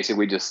by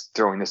basically just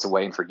throwing this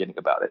away and forgetting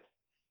about it.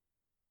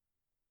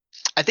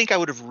 I think I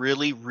would have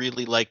really,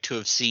 really liked to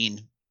have seen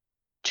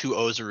two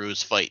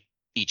Oozarus fight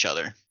each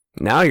other.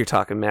 Now you're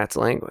talking Matt's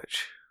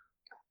language.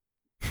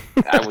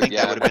 I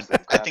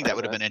think that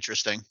would have been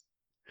interesting.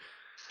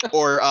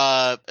 Or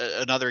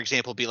another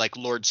example would be like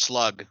Lord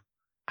Slug,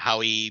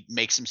 how he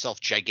makes himself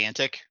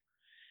gigantic.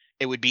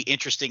 It would be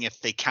interesting if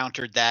they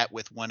countered that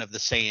with one of the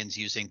Saiyans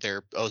using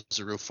their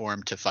Oozaru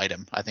form to fight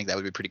him. I think that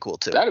would be pretty cool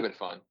too. That would have been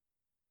fun.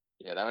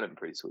 Yeah, that would have been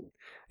pretty sweet.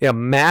 Yeah,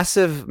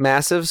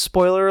 massive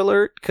spoiler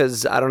alert,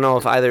 because I don't know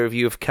if either of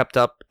you have kept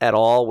up at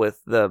all with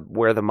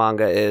where the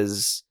manga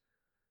is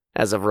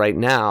as of right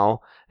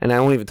now, and I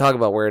won't even talk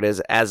about where it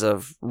is as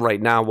of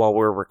right now while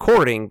we're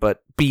recording,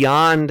 but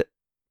beyond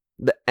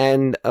the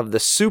end of the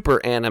Super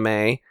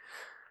anime,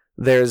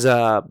 there's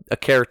a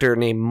character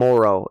named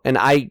Moro, and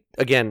I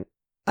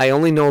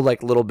only know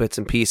like little bits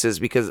and pieces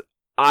because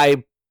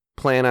I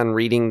plan on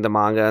reading the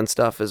manga and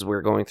stuff as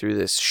we're going through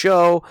this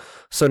show.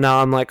 So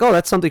now I'm like, oh,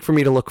 that's something for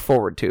me to look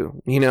forward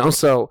to,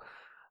 So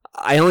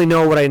I only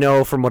know what I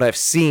know from what I've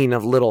seen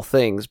of little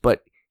things,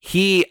 but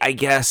he, I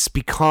guess,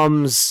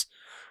 becomes...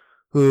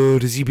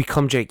 does he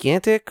become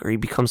gigantic, or he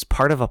becomes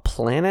part of a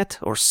planet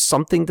or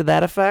something to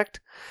that effect?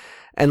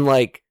 And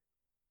like,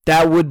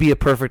 that would be a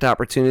perfect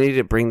opportunity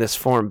to bring this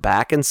form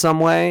back in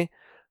some way,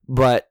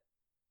 but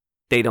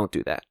they don't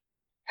do that.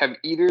 Have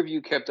either of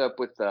you kept up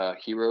with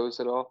Heroes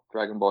at all?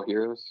 Dragon Ball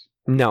Heroes?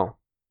 No.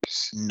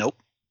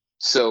 Nope.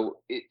 So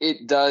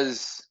it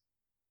does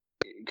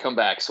come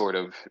back sort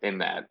of in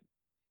that.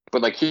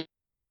 But like,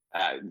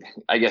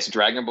 I guess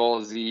Dragon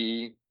Ball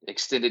Z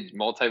extended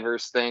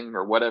multiverse thing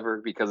or whatever,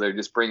 because they're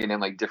just bringing in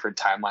like different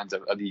timelines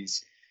of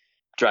these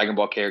Dragon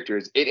Ball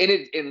characters.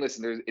 And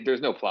listen, there's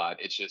no plot.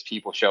 It's just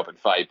people show up and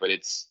fight, but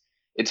it's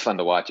fun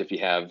to watch if you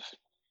have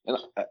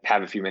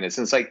a few minutes.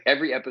 And it's like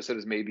every episode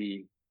is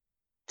maybe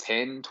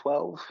 10,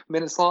 12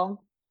 minutes long.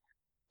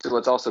 So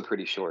it's also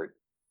pretty short.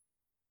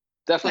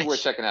 Definitely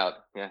worth checking out.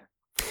 Yeah.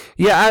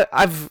 Yeah,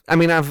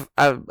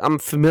 I'm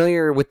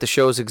familiar with the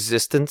show's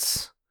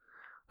existence.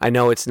 I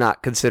know it's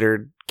not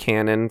considered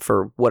canon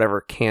for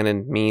whatever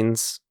canon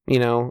means,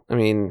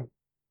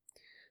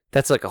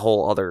 that's like a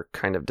whole other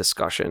kind of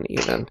discussion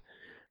even.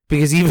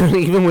 Because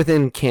even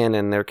within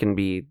canon there can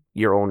be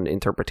your own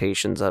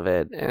interpretations of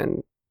it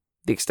and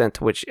the extent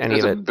to which any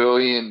of it...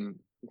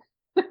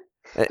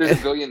 There's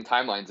a billion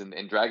timelines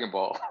in Dragon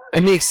Ball.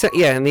 And the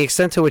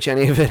extent to which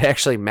any of it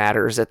actually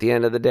matters at the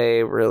end of the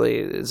day really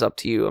is up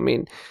to you. I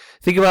mean,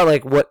 think about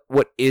like what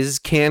is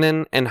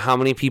canon and how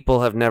many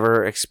people have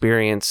never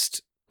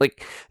experienced.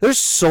 Like, there's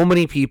so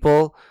many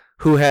people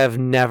who have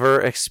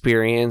never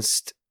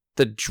experienced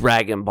the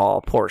Dragon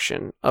Ball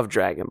portion of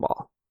Dragon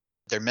Ball.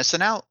 They're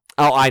missing out.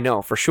 Oh, I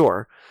know for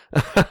sure.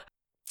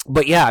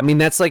 But yeah, I mean,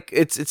 that's like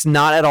it's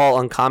not at all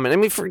uncommon. I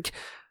mean, for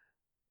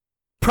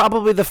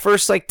probably the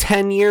first like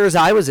 10 years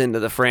I was into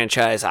the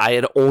franchise, I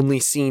had only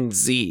seen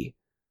Z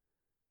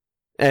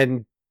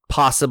and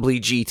possibly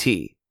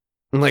GT.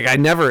 Like, I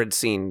never had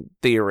seen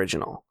the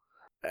original.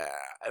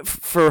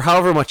 For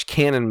however much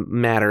canon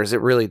matters,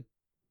 it really,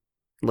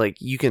 like,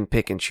 you can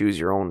pick and choose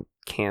your own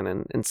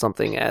canon in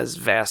something as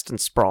vast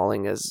and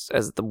sprawling as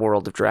the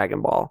world of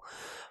Dragon Ball.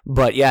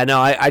 But yeah, no,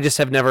 I just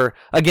have never,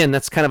 again,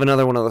 that's kind of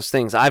another one of those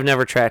things. I've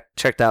never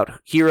checked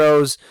out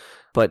Heroes,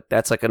 but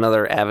that's like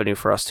another avenue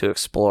for us to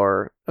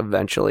explore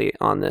eventually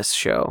on this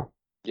show.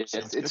 Yeah,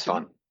 it's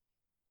fun.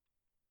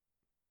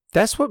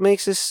 That's what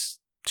makes this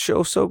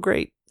show so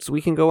great, so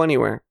we can go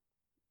anywhere.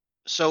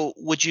 So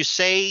would you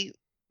say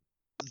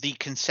the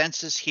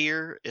consensus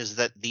here is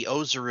that the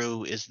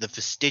Oozaru is the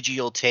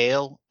vestigial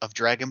tale of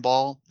Dragon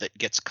Ball that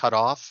gets cut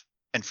off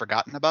and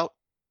forgotten about?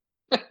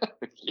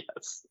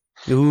 Yes.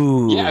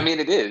 Ooh. Yeah, I mean,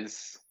 it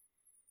is.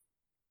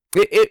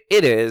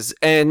 It is,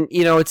 and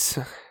you know, this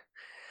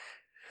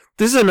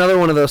is another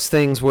one of those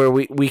things where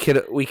we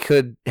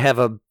could have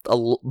a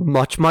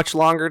much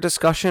longer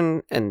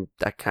discussion, and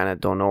I kind of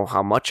don't know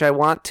how much I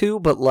want to,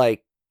 but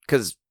like,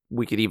 because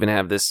we could even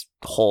have this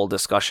whole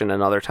discussion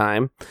another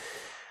time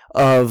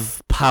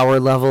of power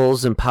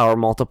levels and power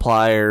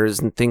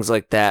multipliers and things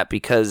like that,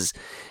 because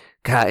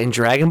God, in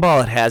Dragon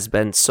Ball it has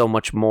been so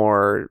much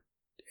more.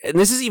 And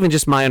this is even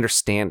just my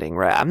understanding,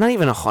 right? I'm not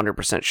even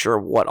 100% sure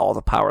what all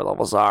the power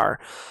levels are,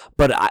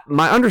 but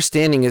my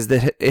understanding is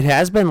that it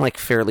has been like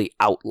fairly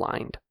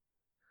outlined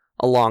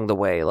along the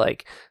way.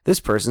 Like, this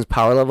person's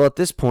power level at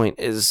this point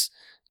is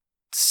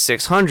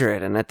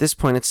 600, and at this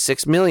point it's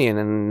 6 million,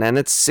 and then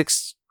it's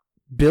 6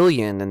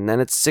 billion, and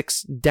then it's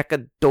 6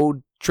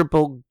 decadode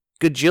triple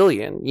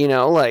gajillion, you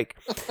know, like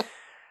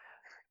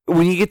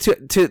when you get to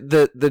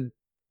the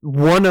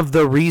one of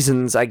the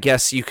reasons I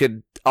guess you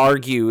could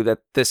argue that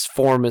this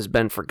form has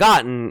been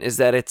forgotten is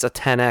that it's a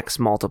 10x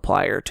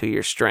multiplier to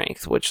your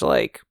strength, which,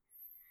 like,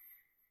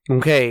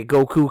 okay,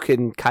 Goku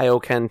can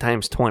Kaioken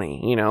times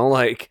 20, you know,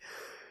 like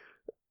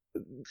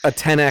a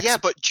 10x. Yeah,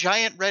 but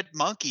giant red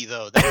monkey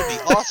though, that would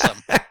be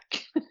awesome.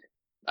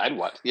 I'd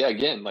watch. Yeah,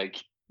 again,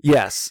 like,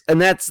 yes,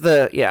 and that's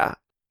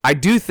I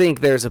do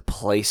think there's a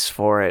place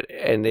for it,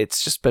 and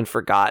it's just been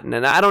forgotten.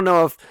 And I don't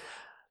know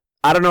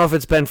if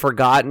it's been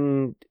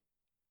forgotten.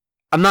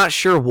 I'm not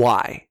sure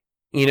why,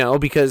 you know,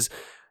 because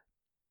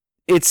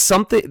it's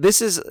something.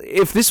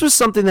 If this was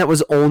something that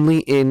was only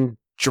in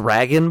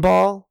Dragon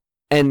Ball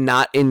and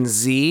not in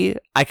Z,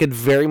 I could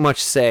very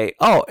much say,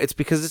 oh, it's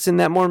because it's in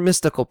that more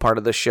mystical part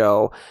of the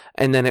show,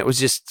 and then it was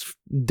just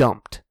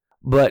dumped.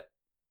 But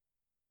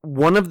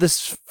one of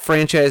this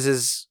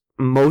franchise's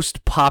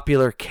most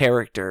popular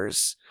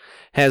characters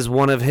has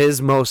one of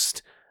his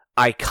most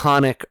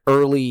iconic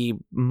early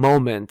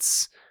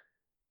moments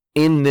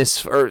in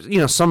this, or, you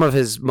know, some of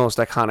his most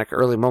iconic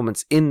early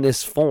moments in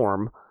this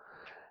form,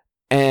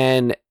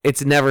 and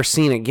it's never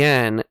seen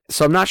again.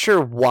 So I'm not sure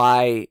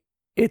why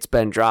it's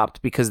been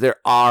dropped, because there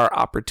are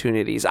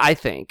opportunities, I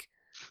think,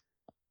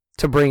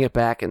 to bring it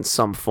back in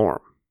some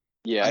form.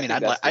 Yeah, I mean,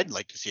 I'd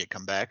like to see it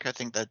come back. I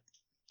think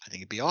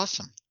it'd be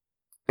awesome.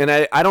 And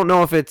I don't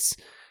know if it's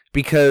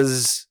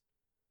because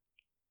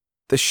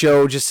the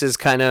show just is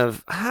kind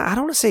of, I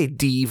don't want to say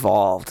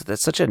devolved.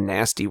 That's such a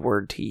nasty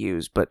word to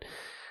use, but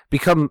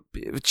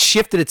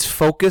shifted its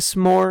focus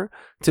more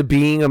to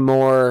being a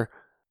more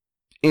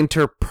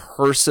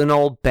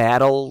interpersonal,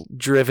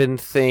 battle-driven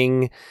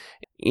thing.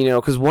 You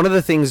know, because one of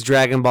the things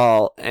Dragon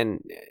Ball,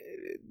 and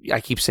I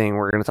keep saying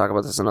we're going to talk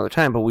about this another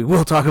time, but we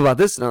will talk about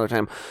this another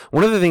time.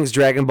 One of the things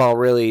Dragon Ball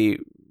really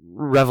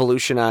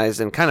revolutionized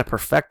and kind of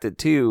perfected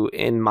too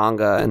in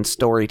manga and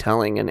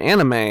storytelling and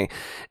anime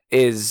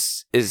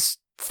is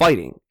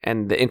fighting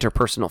and the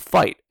interpersonal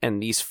fight.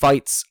 And these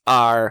fights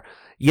are,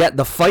 yet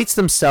the fights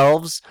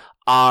themselves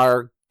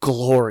are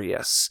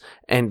glorious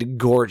and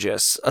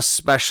gorgeous,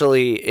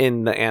 especially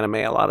in the anime.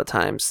 A lot of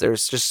times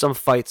there's just some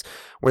fights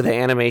where the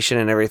animation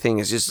and everything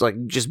is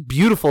just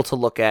beautiful to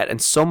look at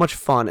and so much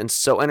fun and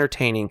so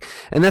entertaining.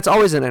 And that's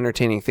always an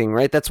entertaining thing,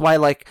 right? That's why,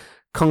 like,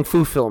 kung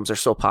fu films are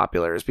so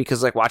popular, is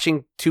because, like,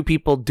 watching two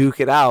people duke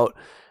it out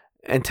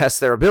and test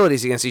their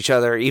abilities against each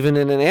other, even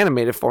in an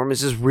animated form,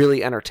 is just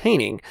really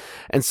entertaining.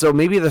 And so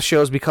maybe the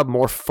show's become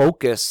more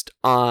focused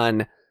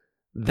on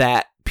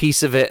that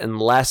piece of it and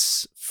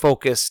less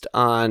focused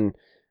on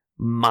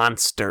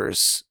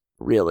monsters,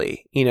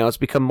 really. You know, it's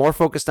become more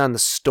focused on the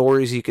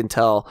stories you can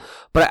tell.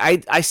 But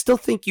I still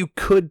think you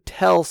could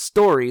tell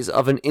stories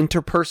of an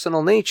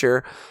interpersonal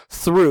nature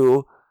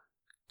through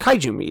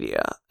kaiju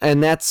media.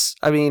 And that's,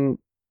 I mean,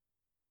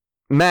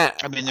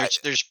 Matt, I mean,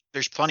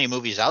 there's plenty of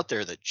movies out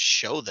there that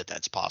show that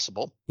that's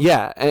possible.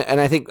 yeah, and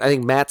I think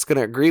Matt's going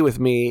to agree with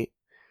me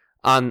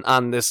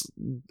on this,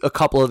 a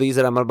couple of these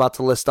that I'm about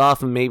to list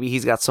off, and maybe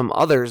he's got some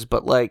others,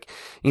 but like,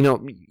 you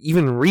know,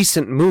 even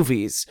recent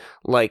movies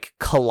like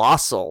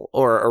Colossal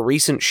or a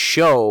recent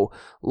show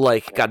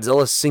like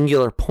Godzilla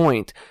Singular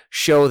Point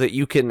show that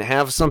you can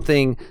have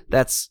something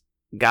that's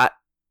got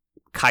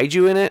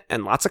kaiju in it,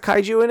 and lots of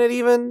kaiju in it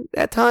even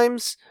at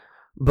times,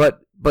 but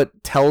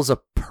tells a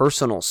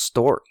personal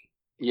story.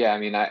 Yeah, I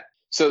mean,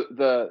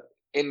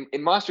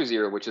 in Monster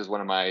Zero, which is one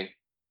of my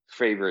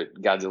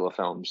favorite Godzilla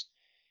films,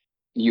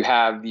 you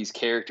have these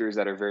characters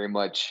that are very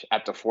much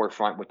at the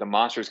forefront with the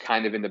monsters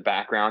kind of in the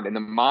background, and the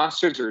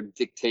monsters are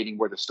dictating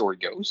where the story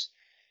goes.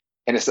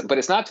 But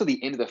it's not till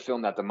the end of the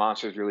film that the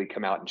monsters really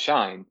come out and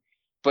shine.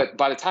 But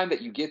by the time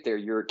that you get there,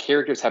 your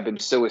characters have been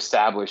so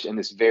established in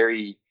this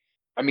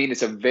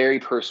it's a very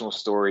personal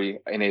story,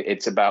 and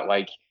it's about,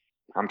 like,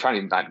 I'm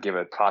trying to not give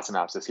a plot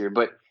synopsis here,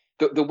 but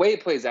the way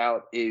it plays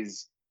out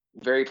is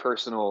very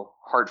personal,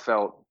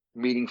 heartfelt,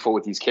 meaningful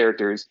with these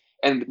characters.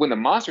 And when the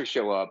monsters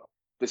show up,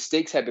 the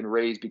stakes have been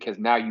raised because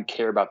now you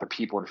care about the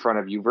people in front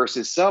of you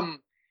versus some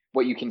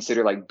what you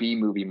consider like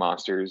B-movie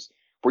monsters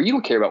where you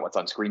don't care about what's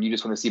on screen. You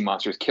just want to see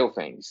monsters kill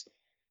things.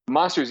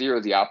 Monster Zero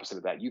is the opposite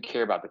of that. You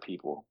care about the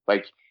people.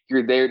 Like,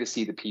 you're there to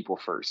see the people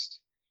first.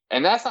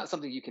 And that's not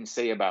something you can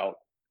say about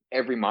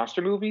every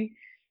monster movie,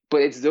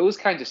 but it's those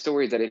kinds of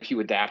stories that if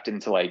you adapt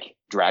into like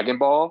Dragon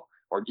Ball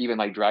or even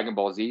like Dragon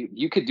Ball Z,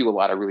 you could do a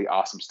lot of really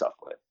awesome stuff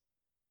with.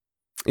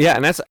 Yeah,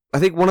 and that's, I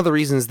think, one of the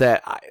reasons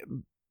that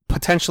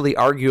potentially,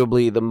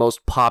 arguably, the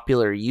most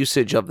popular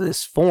usage of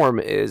this form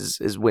is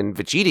when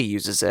Vegeta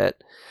uses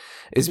it,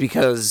 is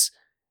because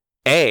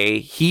A,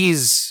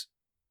 he's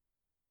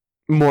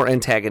more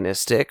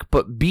antagonistic,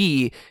 but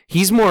B,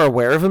 he's more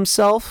aware of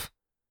himself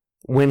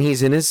when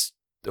he's in his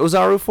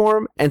Oozaru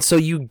form, and so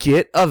you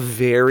get a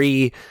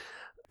very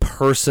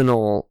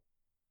personal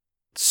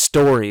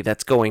story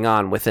that's going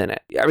on within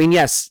it. I mean,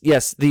 yes,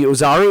 the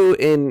Oozaru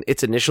in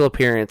its initial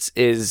appearance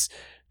is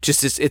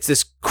just it's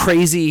this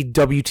crazy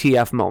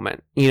WTF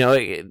moment, you know,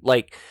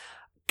 like,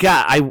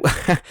 God,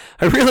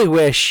 I really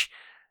wish,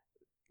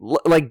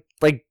 like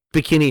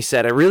Bekinney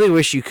said, I really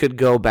wish you could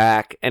go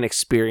back and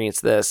experience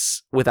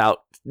this without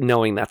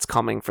knowing that's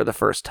coming for the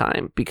first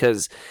time,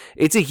 because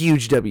it's a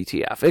huge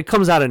WTF. It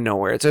comes out of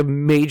nowhere. It's a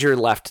major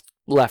left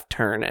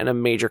turn and a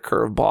major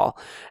curveball.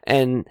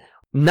 And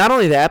not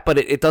only that, but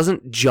it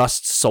doesn't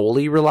just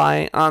solely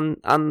rely on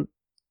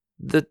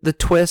the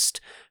twist,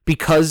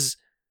 because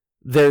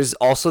there's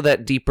also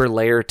that deeper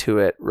layer to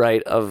it,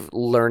 right, of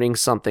learning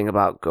something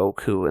about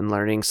Goku and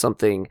learning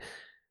something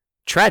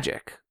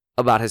tragic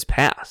about his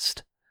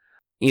past.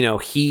 You know,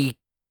 he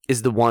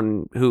is the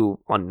one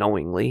who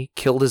unknowingly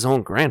killed his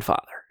own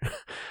grandfather.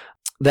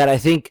 That I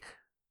think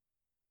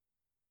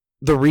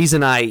the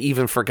reason I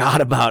even forgot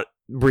about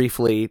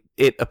briefly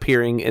it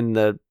appearing in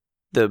the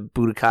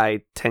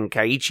Budokai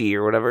Tenkaichi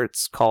or whatever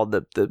it's called,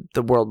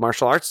 the World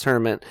Martial Arts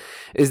Tournament,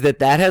 is that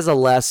has a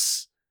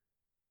less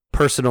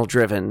personal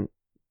driven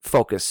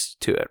focus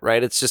to it,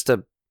 right? It's just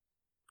a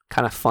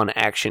kind of fun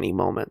actiony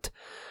moment.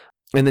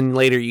 And then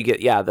later you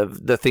get,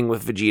 the thing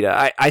with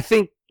Vegeta. I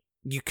think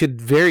you could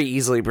very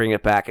easily bring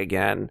it back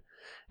again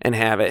and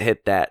have it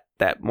hit that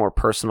more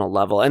personal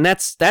level. And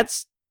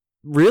that's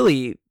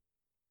really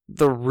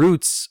the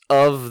roots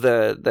of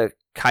the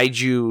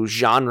kaiju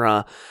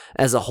genre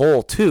as a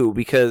whole too,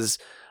 because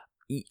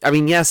I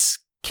mean, yes,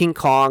 King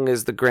Kong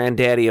is the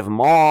granddaddy of them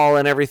all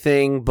and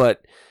everything,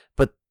 but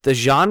the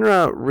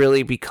genre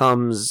really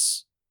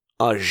becomes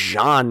a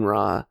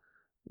genre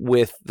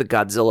with the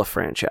Godzilla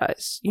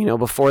franchise. You know,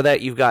 before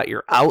that, you've got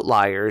your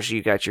outliers.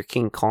 You got your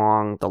King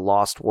Kong, The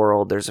Lost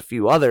World. There's a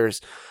few others.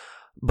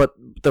 But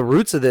the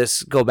roots of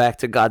this go back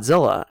to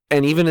Godzilla.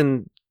 And even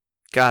in,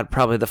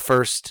 probably the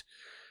first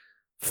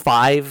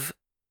 5,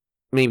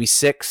 maybe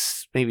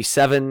 6, maybe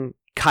 7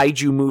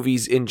 kaiju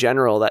movies in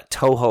general that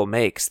Toho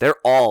makes, they're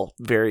all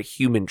very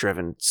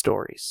human-driven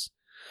stories.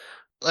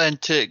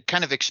 And to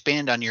kind of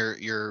expand on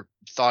your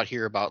thought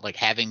here about like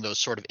having those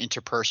sort of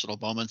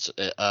interpersonal moments,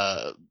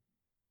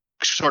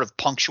 sort of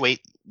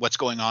punctuate what's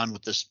going on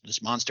with this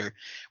monster.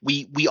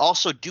 We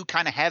also do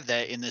kind of have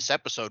that in this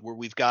episode where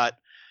we've got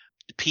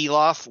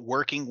Pilaf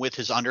working with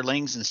his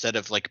underlings instead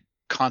of like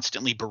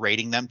constantly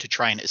berating them to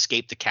try and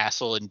escape the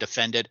castle and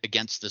defend it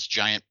against this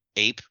giant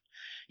ape.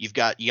 You've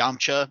got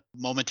Yamcha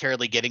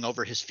momentarily getting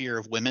over his fear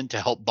of women to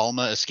help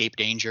Bulma escape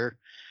danger.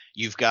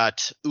 You've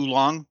got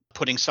Oolong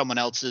putting someone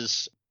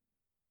else's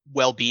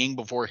well-being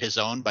before his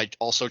own by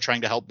also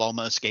trying to help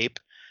Bulma escape.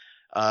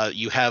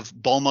 You have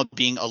Bulma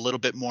being a little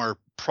bit more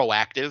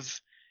proactive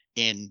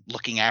in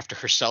looking after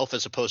herself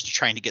as opposed to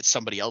trying to get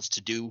somebody else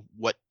to do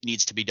what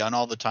needs to be done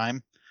all the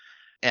time.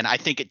 And I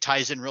think it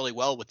ties in really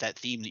well with that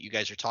theme that you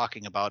guys are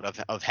talking about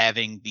of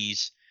having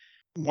these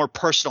more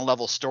personal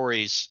level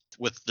stories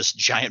with this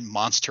giant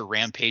monster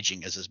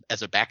rampaging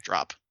as a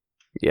backdrop.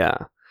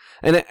 Yeah.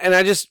 And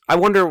I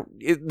wonder,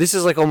 this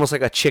is like almost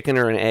like a chicken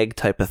or an egg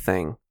type of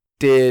thing.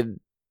 Did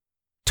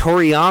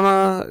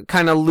Toriyama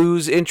kind of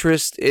lose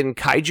interest in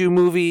kaiju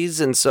movies,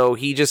 and so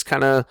he just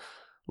kind of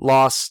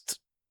lost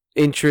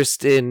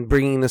interest in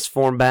bringing this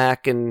form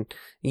back and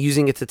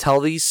using it to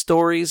tell these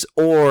stories?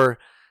 Or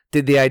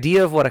did the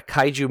idea of what a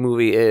kaiju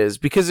movie is,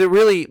 because it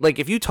really, like,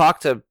 if you talk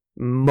to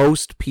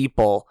most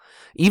people,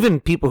 even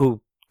people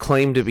who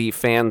claim to be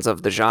fans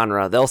of the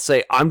genre, they'll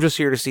say, I'm just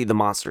here to see the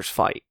monsters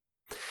fight.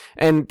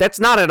 And that's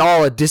not at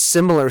all a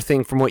dissimilar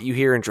thing from what you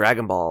hear in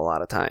Dragon Ball a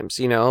lot of times,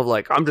 you know,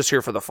 like, I'm just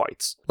here for the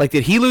fights. Like,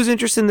 did he lose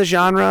interest in the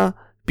genre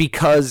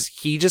because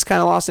he just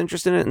kind of lost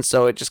interest in it and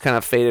so it just kind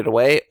of faded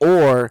away?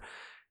 Or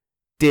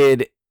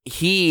did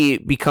he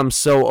become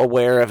so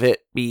aware of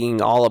it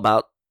being all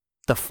about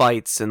the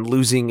fights and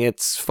losing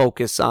its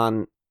focus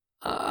on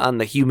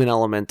the human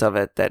element of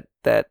it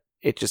that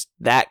it just,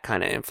 that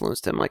kind of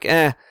influenced him? Like,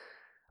 I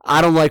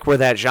don't like where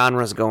that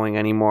genre's going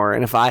anymore,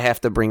 and if I have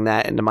to bring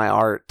that into my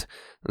art,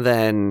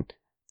 then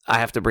I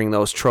have to bring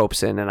those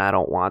tropes in, and I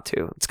don't want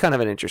to. It's kind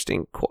of an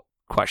interesting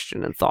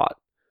question and thought.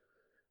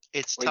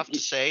 It's tough to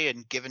say,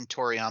 and given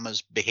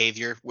Toriyama's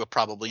behavior, we'll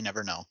probably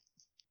never know.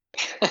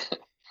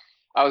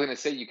 I was going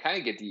to say, you kind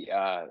of get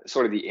the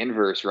sort of the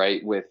inverse,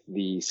 right, with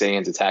the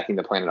Saiyans attacking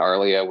the planet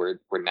Arlia, where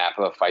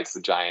Nappa fights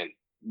the giant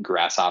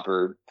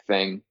grasshopper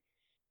thing.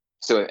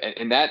 So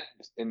in that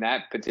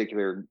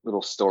particular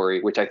little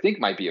story, which I think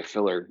might be a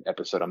filler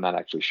episode, I'm not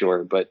actually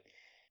sure, but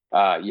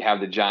you have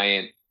the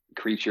giant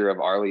creature of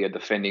Arlia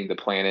defending the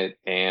planet,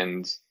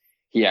 and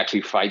he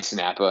actually fights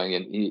Nappa,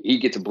 and he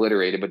gets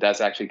obliterated. But that's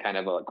actually kind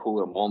of a cool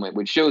little moment,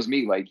 which shows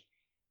me, like,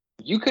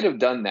 you could have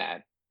done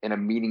that in a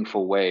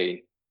meaningful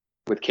way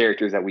with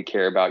characters that we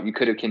care about. You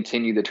could have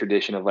continued the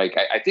tradition of, like,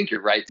 I think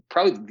you're right.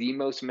 Probably the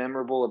most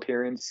memorable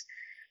appearance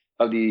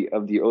of the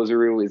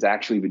Oozaru is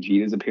actually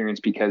Vegeta's appearance,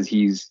 because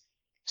he's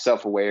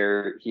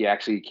self-aware. He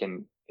actually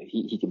can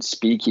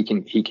speak.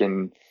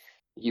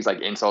 He's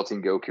like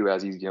insulting Goku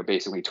as he's, you know,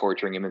 basically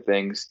torturing him and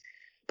things.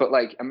 But,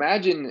 like,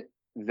 imagine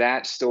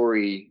that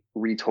story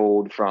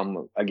retold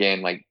from,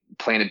 again, like,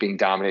 planet being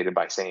dominated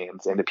by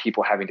Saiyans and the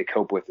people having to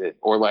cope with it.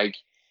 Or, like,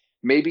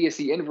 maybe it's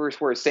the inverse,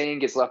 where a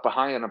Saiyan gets left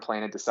behind on a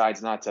planet,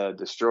 decides not to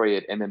destroy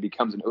it, and then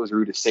becomes an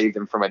Oozaru to save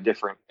them from a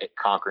different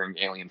conquering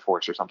alien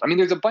force or something. I mean,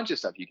 there's a bunch of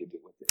stuff you could do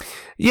with it.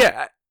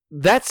 Yeah,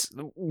 that's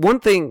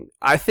one thing.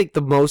 I think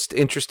the most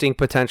interesting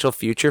potential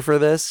future for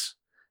this,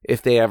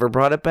 if they ever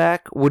brought it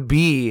back, would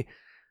be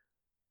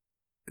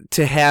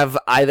to have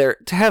I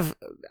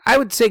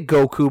would say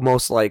Goku,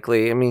 most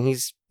likely. I mean,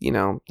 he's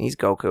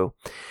Goku.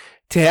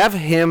 To have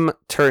him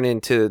turn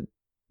into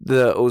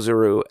the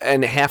Oozaru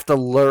and have to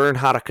learn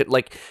how to,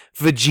 like,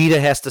 Vegeta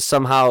has to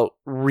somehow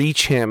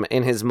reach him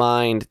in his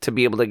mind to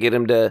be able to get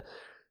him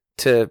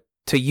to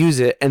use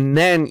it. And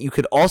then you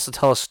could also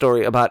tell a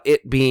story about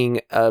it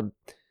being a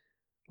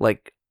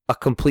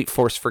complete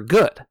force for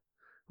good,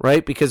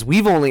 right? Because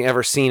we've only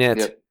ever seen it.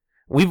 Yep.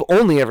 We've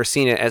only ever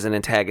seen it as an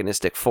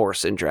antagonistic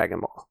force in Dragon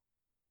Ball.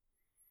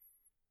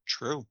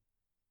 True.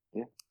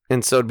 Yeah.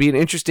 And so it'd be an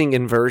interesting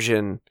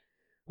inversion,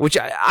 which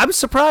I'm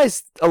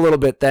surprised a little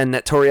bit then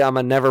that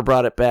Toriyama never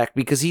brought it back,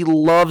 because he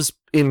loves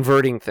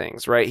inverting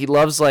things, right? He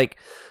loves, like,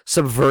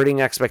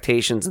 subverting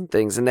expectations and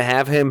things, and to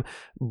have him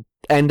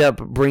end up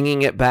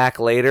bringing it back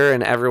later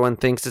and everyone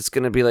thinks it's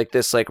going to be like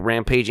this, like,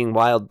 rampaging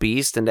wild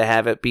beast, and to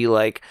have it be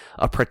like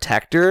a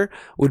protector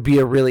would be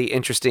a really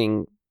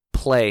interesting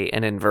play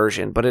and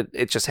inversion, but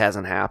it just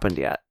hasn't happened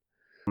yet.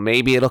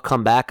 Maybe it'll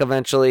come back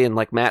eventually, and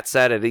like Matt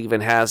said, it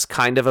even has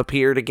kind of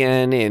appeared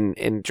again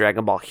in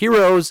Dragon Ball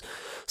Heroes.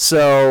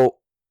 So,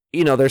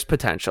 you know, there's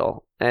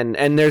potential, and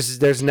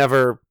there's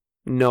never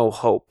no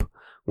hope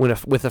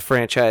with a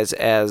franchise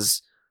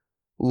as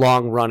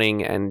long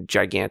running and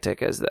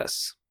gigantic as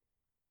this.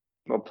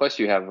 Well, plus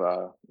you have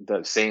the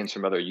Saiyans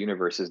from other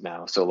universes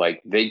now, so,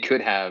 like, they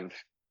could have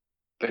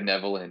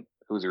benevolent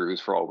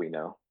Oozarus for all we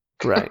know.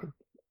 Right.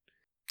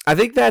 I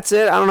think that's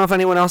it. I don't know if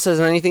anyone else has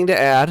anything to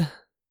add.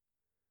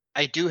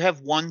 I do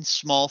have one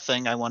small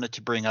thing I wanted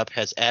to bring up.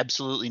 Has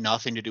absolutely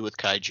nothing to do with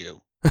kaiju.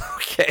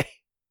 Okay.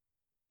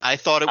 I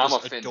thought it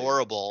was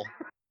adorable.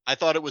 I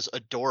thought it was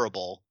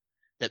adorable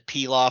that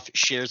Pilaf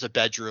shares a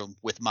bedroom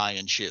with Mai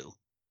and Shu.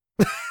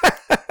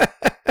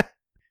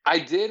 I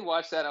did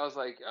watch that. I was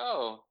like,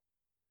 oh,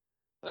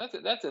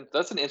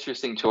 that's an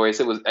interesting choice.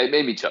 It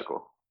made me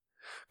chuckle.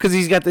 Because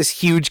he's got this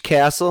huge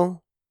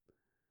castle.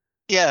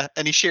 Yeah,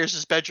 and he shares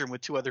his bedroom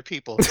with two other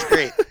people. It's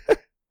great.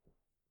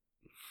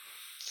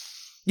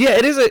 Yeah,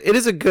 it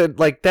is a good,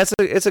 like,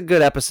 it's a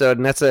good episode,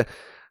 and that's a,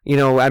 you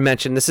know, I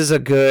mentioned this is a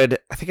good,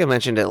 I think I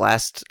mentioned it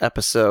last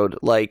episode,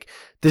 like,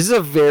 this is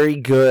a very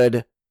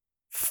good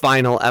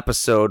final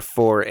episode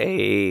for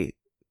a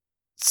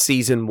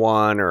season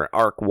 1 or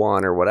arc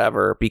 1 or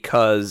whatever,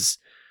 because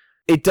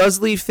it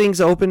does leave things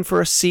open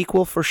for a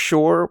sequel for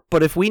sure,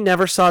 but if we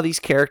never saw these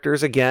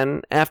characters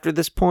again after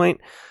this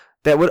point,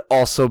 that would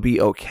also be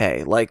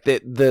okay. Like,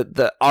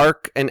 the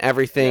arc and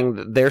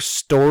everything, their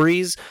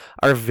stories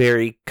are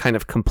very kind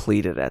of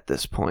completed at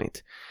this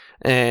point.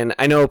 And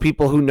I know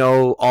people who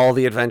know all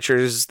the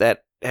adventures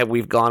that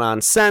we've gone on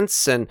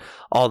since, and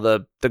all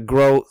the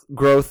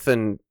growth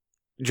and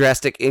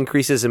drastic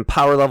increases in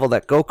power level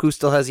that Goku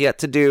still has yet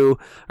to do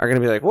are going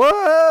to be like,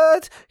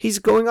 what? He's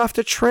going off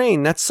to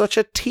train. That's such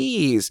a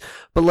tease.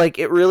 But like,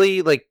 it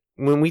really, like,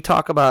 when we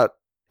talk about,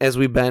 as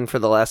we've been for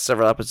the last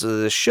several episodes of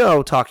this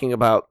show, talking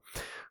about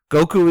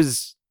Goku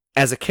is,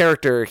 as a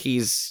character,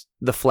 he's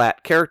the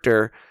flat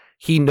character.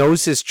 He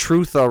knows his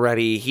truth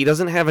already. He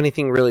doesn't have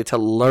anything really to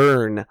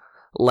learn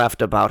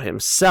left about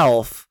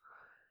himself.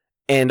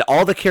 And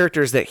all the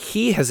characters that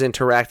he has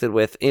interacted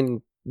with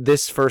in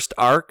this first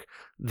arc,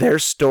 their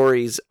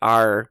stories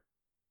are,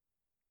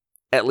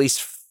 at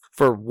least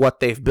for what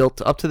they've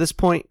built up to this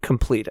point,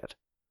 completed.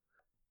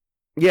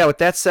 Yeah, with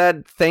that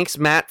said, thanks,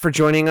 Matt, for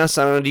joining us.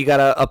 I don't know, do you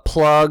got a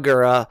plug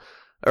or a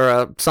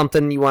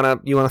something you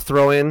wanna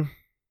throw in?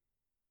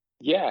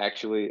 Yeah,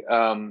 actually.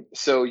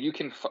 So you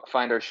can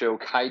find our show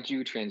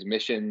Kaiju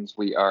Transmissions.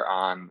 We are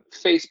on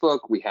Facebook.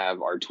 We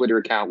have our Twitter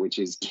account, which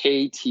is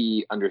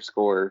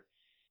KT_podcast.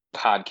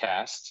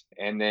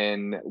 And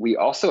then we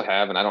also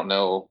have, and I don't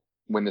know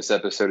when this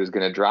episode is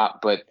going to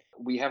drop, but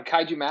we have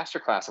Kaiju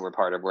Masterclass that we're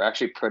part of. We're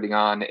actually putting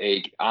on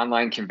a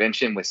online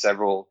convention with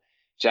several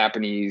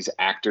Japanese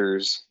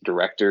actors,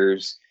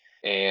 directors,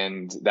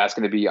 and that's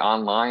going to be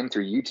online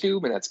through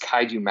YouTube, and that's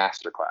Kaiju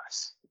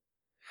Masterclass.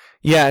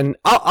 Yeah, and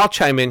I'll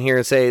chime in here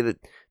and say that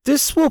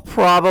this will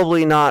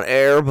probably not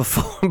air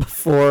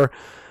before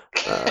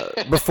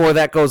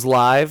that goes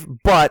live.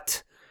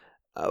 But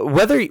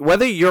whether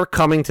you're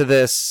coming to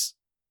this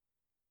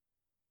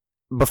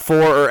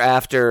before or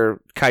after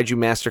Kaiju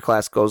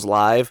Masterclass goes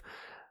live,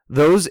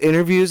 those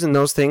interviews and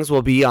those things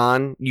will be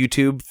on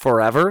YouTube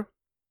forever,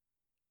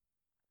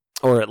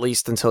 or at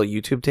least until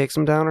YouTube takes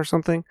them down or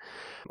something,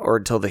 or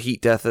until the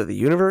heat death of the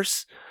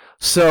universe.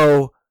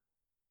 So,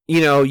 you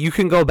know, you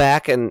can go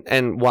back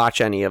and watch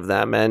any of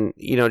them. And,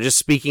 you know, just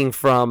speaking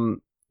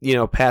from, you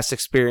know, past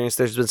experience,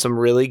 there's been some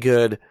really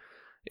good,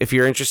 if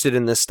you're interested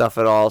in this stuff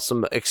at all,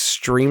 some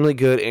extremely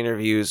good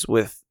interviews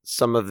with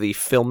some of the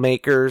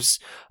filmmakers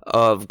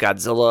of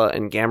Godzilla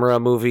and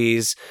Gamera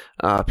movies,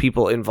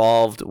 people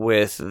involved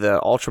with the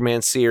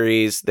Ultraman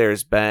series.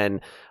 There's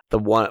been the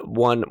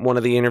one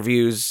of the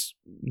interviews,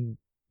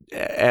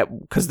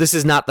 because this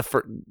is not the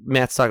first,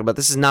 Matt's talking about,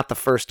 this is not the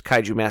first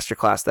Kaiju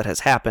Masterclass that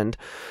has happened.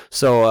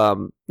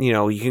 So, you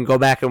know, you can go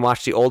back and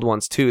watch the old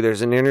ones too.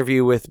 There's an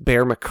interview with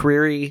Bear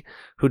McCreary,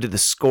 who did the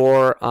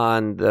score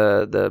on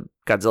the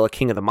Godzilla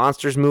King of the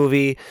Monsters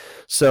movie.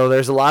 So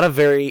there's a lot of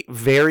very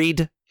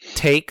varied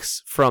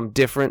takes from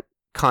different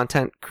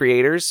content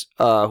creators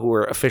who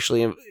are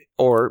officially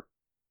or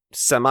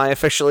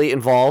semi-officially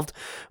involved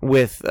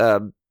with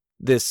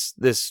this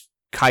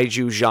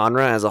kaiju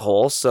genre as a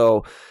whole.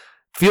 So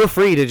feel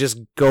free to just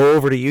go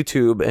over to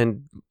YouTube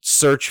and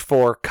search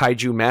for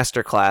Kaiju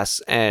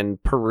Masterclass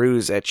and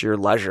peruse at your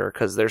leisure,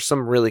 because there's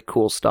some really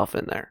cool stuff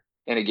in there.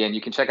 And again,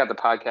 you can check out the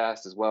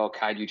podcast as well,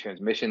 Kaiju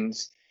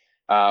Transmissions.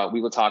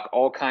 We will talk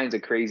all kinds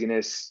of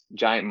craziness,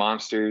 giant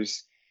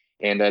monsters,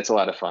 and it's a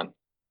lot of fun.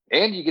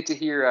 And you get to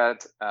hear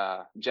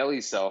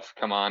Jelly's self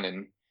come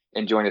on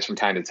and join us from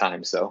time to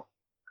time. So,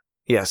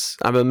 yes,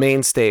 I'm a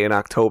mainstay in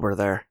October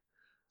there.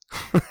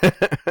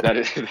 that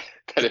is.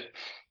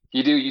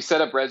 You do. You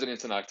set up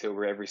residence in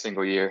October every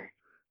single year.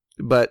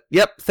 But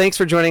yep, thanks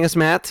for joining us,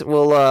 Matt.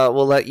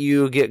 We'll let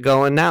you get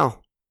going now.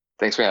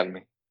 Thanks for having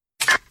me.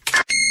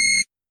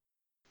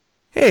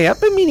 Hey,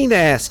 I've been meaning to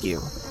ask you.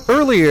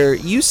 Earlier,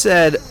 you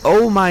said,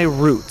 "Oh my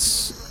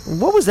roots."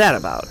 What was that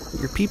about?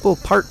 Your people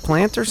part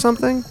plant or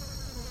something?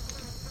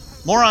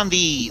 More on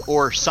the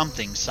or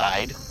something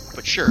side,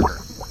 but sure.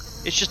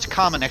 It's just a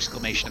common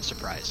exclamation of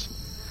surprise.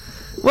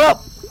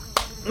 Well,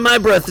 my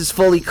breath is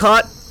fully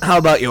caught. How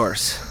about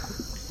yours?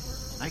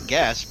 I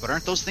guess, but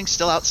aren't those things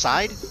still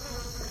outside?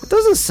 It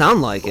doesn't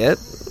sound like it.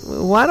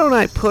 Why don't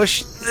I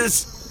push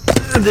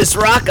this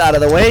rock out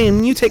of the way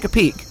and you take a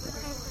peek?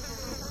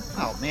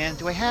 Oh man,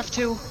 do I have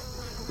to?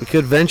 We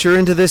could venture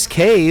into this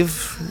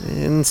cave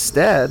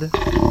instead.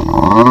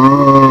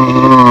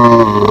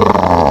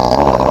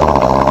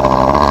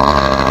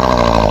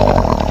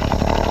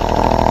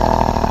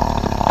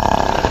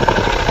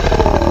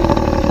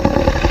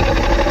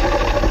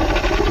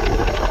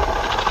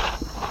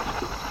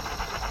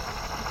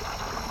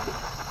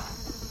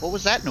 What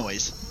was that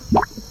noise?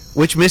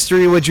 Which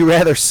mystery would you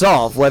rather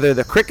solve? Whether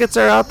the crickets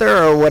are out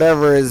there or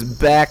whatever is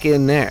back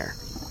in there?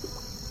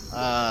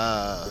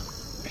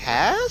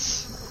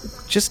 Pass?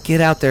 Just get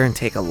out there and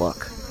take a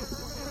look.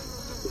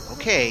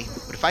 Okay,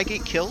 but if I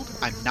get killed,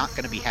 I'm not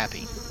gonna be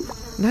happy.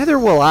 Neither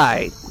will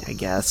I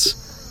guess.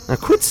 Now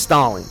quit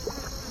stalling.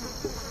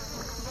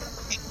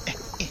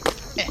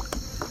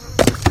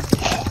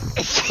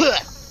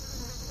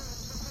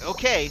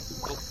 Okay,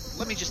 well,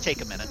 let me just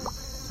take a minute.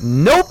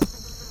 Nope!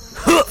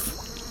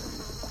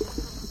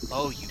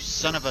 Oh, you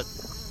son of a...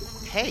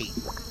 Hey,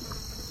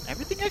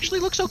 everything actually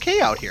looks okay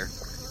out here.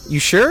 You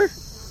sure?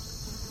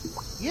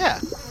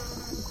 Yeah.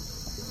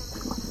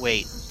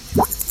 Wait.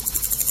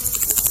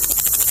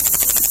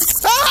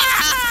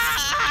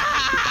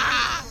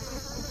 Ah!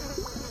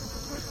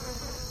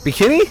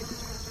 Bekinney?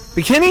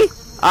 Bekinney?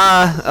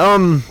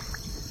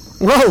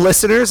 Well,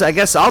 listeners, I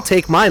guess I'll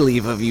take my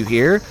leave of you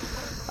here.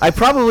 I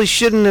probably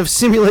shouldn't have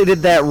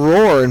simulated that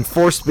roar and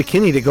forced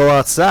Bekinney to go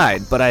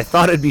outside, but I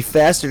thought it'd be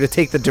faster to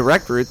take the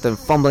direct route than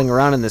fumbling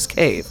around in this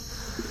cave.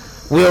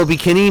 Will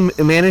Bekinney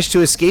manage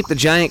to escape the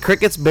giant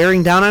crickets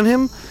bearing down on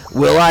him?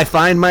 Will I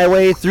find my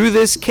way through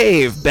this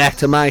cave back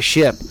to my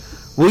ship?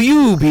 Will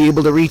you be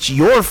able to reach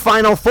your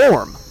final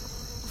form?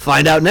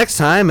 Find out next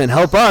time and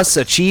help us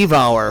achieve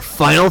our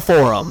final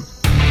form.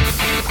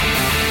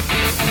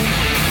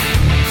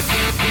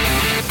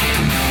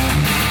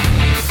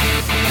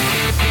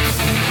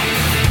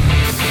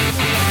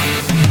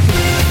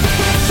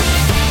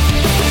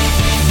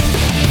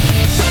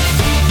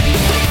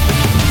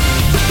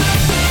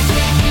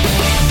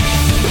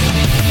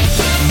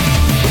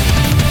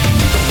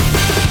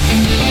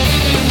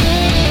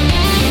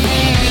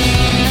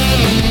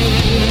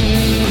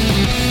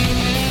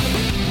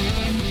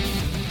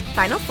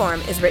 Final Form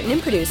is written and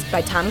produced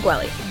by Tom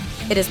Gwelly.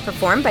 It is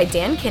performed by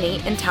Dan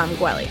Kinney and Tom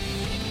Gwelly.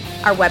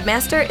 Our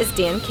webmaster is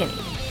Dan Kinney.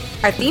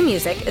 Our theme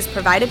music is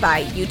provided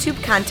by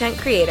YouTube content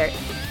creator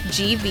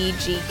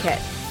GVG Kid.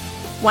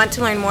 Want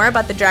to learn more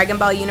about the Dragon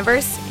Ball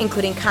universe,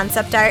 including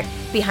concept art,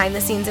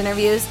 behind-the-scenes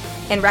interviews,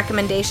 and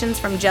recommendations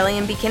from Jelli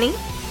and Bekinney?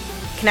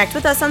 Connect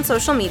with us on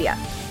social media.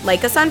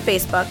 Like us on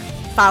Facebook,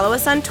 follow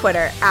us on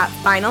Twitter at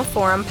Final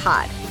Forum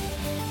Pod.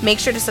 Make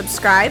sure to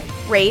subscribe,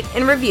 rate,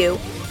 and review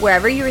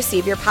wherever you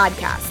receive your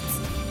podcasts.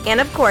 And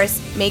of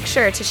course, make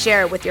sure to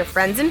share it with your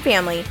friends and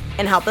family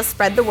and help us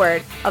spread the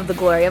word of the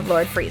glory of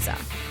Lord Frieza.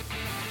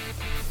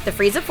 The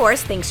Frieza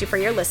Force thanks you for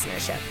your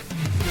listenership.